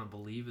 and I just want to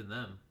believe in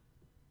them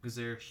because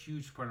they're a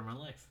huge part of my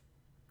life.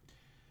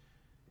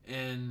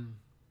 And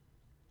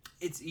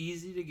it's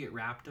easy to get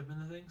wrapped up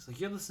into things.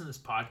 Like, you're listening to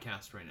this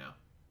podcast right now.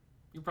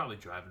 You're probably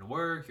driving to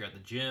work, you're at the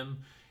gym,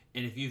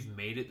 and if you've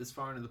made it this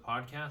far into the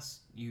podcast,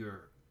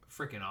 you're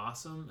freaking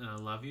awesome, and I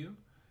love you.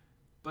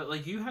 But,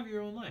 like, you have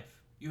your own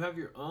life. You have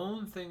your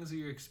own things that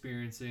you're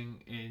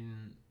experiencing,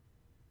 and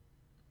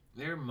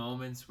there are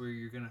moments where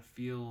you're going to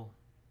feel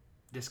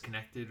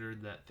disconnected, or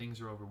that things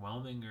are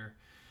overwhelming, or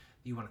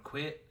you want to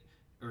quit,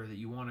 or that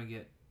you want to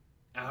get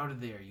out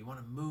of there. You want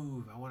to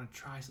move. I want to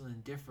try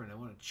something different. I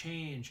want to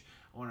change.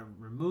 I want to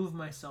remove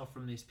myself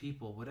from these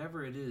people,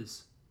 whatever it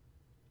is.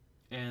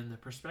 And the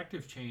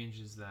perspective change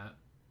is that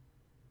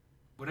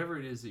whatever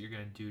it is that you're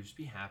going to do, just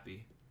be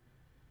happy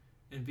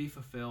and be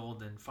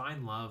fulfilled and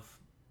find love,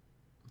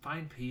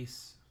 find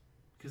peace,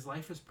 because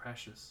life is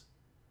precious.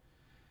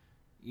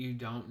 You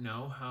don't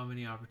know how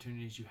many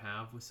opportunities you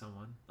have with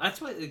someone.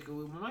 That's why, like,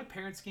 when my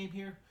parents came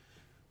here,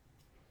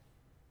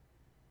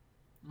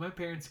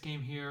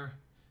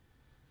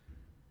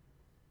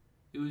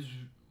 it was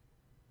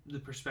the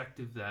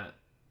perspective that,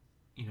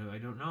 I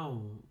don't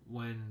know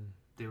when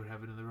they would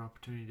have another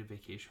opportunity to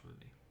vacation with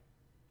me.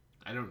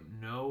 I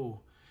don't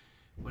know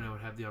when I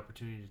would have the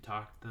opportunity to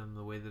talk to them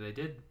the way that I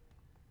did.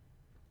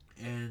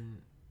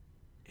 And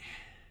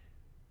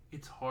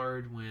it's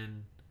hard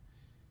when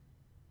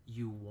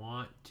you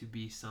want to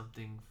be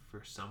something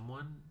for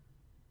someone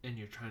and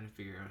you're trying to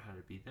figure out how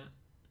to be that,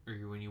 or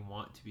when you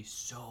want to be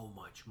so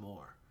much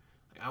more.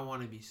 Like, I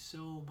want to be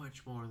so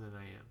much more than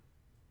I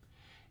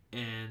am.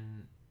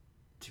 And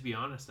to be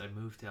honest, I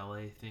moved to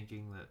LA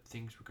thinking that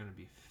things were going to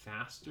be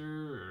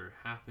faster or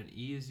happen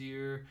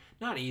easier.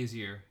 Not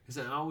easier, because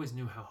I always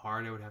knew how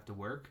hard I would have to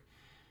work,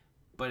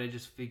 but I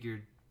just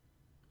figured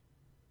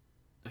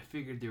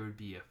there would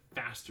be a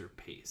faster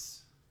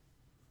pace.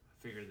 I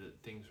figured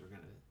that things were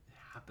going to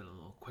happen a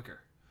little quicker,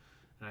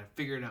 and I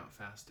figured it out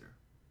faster,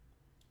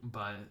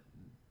 but it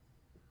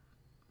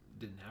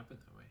didn't happen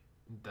that way.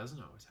 It doesn't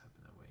always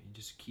happen that way. You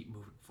just keep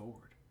moving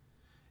forward,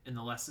 and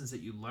the lessons that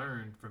you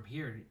learn from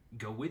here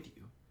go with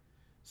you.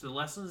 So the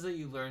lessons that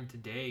you learn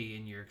today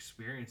in your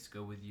experience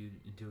go with you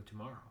until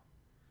tomorrow,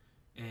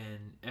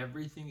 and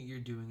everything that you're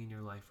doing in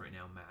your life right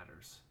now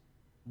matters,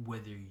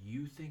 whether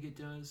you think it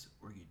does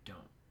or you don't.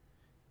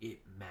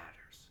 It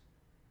matters.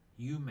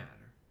 You matter.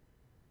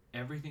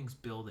 Everything's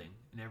building,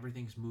 and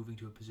everything's moving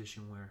to a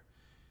position where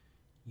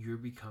you're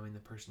becoming the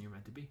person you're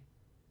meant to be.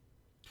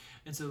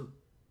 And so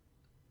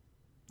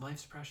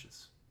life's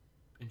precious,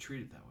 and treat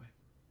it that way,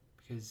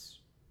 because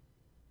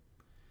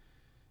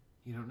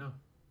you don't know.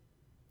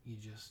 You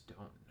just don't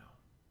know.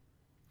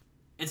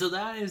 And so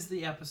that is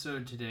the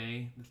episode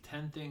today, the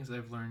 10 things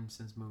I've learned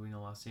since moving to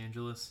Los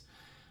Angeles.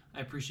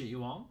 I appreciate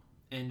you all.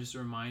 And just a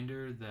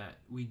reminder that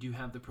we do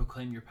have the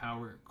Proclaim Your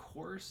Power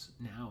course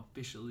now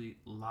officially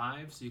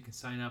live, so you can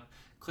sign up,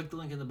 click the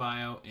link in the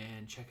bio,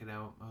 and check it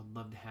out. I would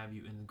love to have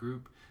you in the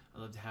group.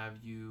 I'd love to have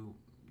you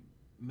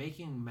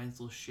making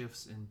mental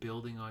shifts and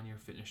building on your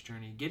fitness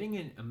journey, getting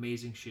in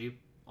amazing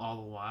shape all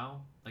the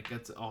while. Like,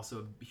 that's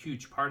also a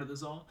huge part of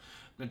this all.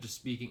 I'm not just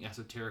speaking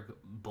esoteric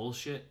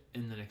bullshit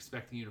and then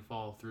expecting you to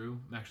follow through.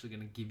 I'm actually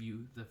going to give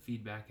you the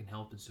feedback and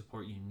help and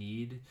support you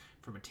need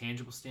from a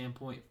tangible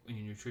standpoint in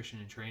your nutrition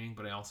and training,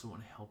 but I also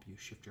want to help you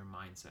shift your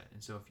mindset.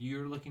 And so if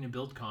you're looking to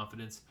build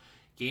confidence,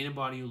 gain a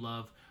body you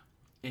love,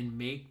 and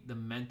make the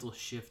mental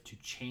shift to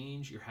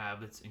change your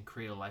habits and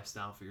create a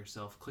lifestyle for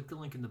yourself. Click the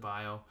link in the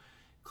bio.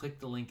 Click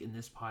the link in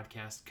this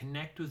podcast.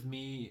 Connect with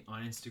me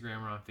on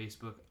Instagram or on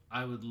Facebook.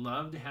 I would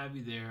love to have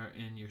you there,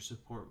 and your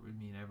support would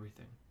mean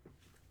everything.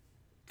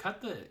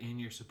 Cut the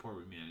 "and your support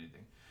would mean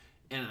anything."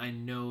 And I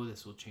know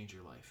this will change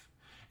your life.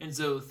 And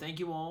so thank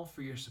you all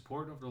for your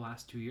support over the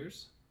last 2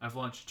 years. I've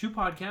launched 2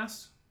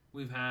 podcasts.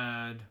 We've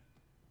had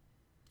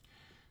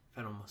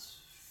almost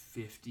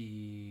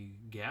 50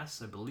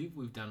 guests. I believe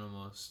we've done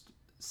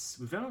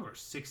over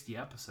 60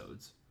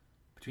 episodes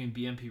between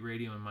BMP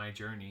Radio and My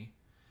Journey.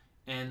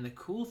 And the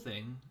cool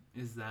thing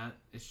is that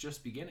it's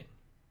just beginning.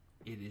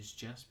 It is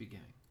just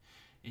beginning.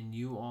 And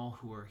you all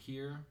who are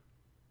here,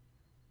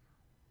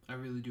 I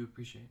really do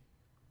appreciate.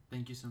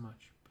 Thank you so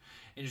much.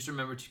 And just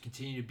remember to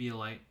continue to be a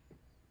light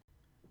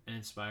and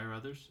inspire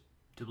others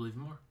to believe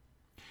more.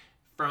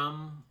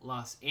 From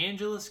Los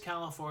Angeles,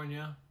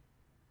 California,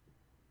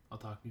 I'll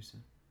talk to you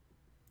soon.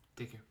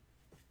 Take care.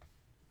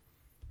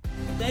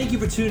 Thank you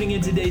for tuning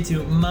in today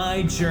to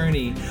My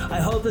Journey.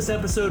 I hope this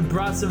episode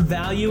brought some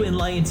value and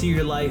light into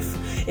your life.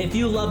 If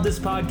you love this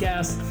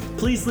podcast,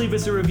 please leave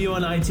us a review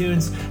on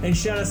iTunes and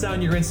shout us out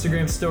in your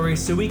Instagram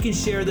stories so we can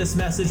share this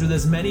message with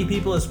as many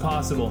people as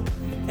possible.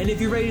 And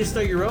if you're ready to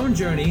start your own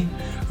journey,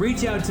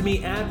 reach out to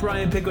me at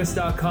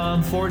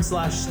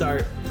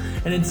brianpickwitz.com/start.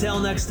 And until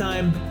next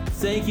time,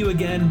 thank you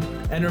again.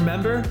 And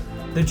remember,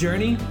 the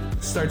journey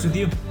starts with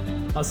you.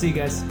 I'll see you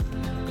guys.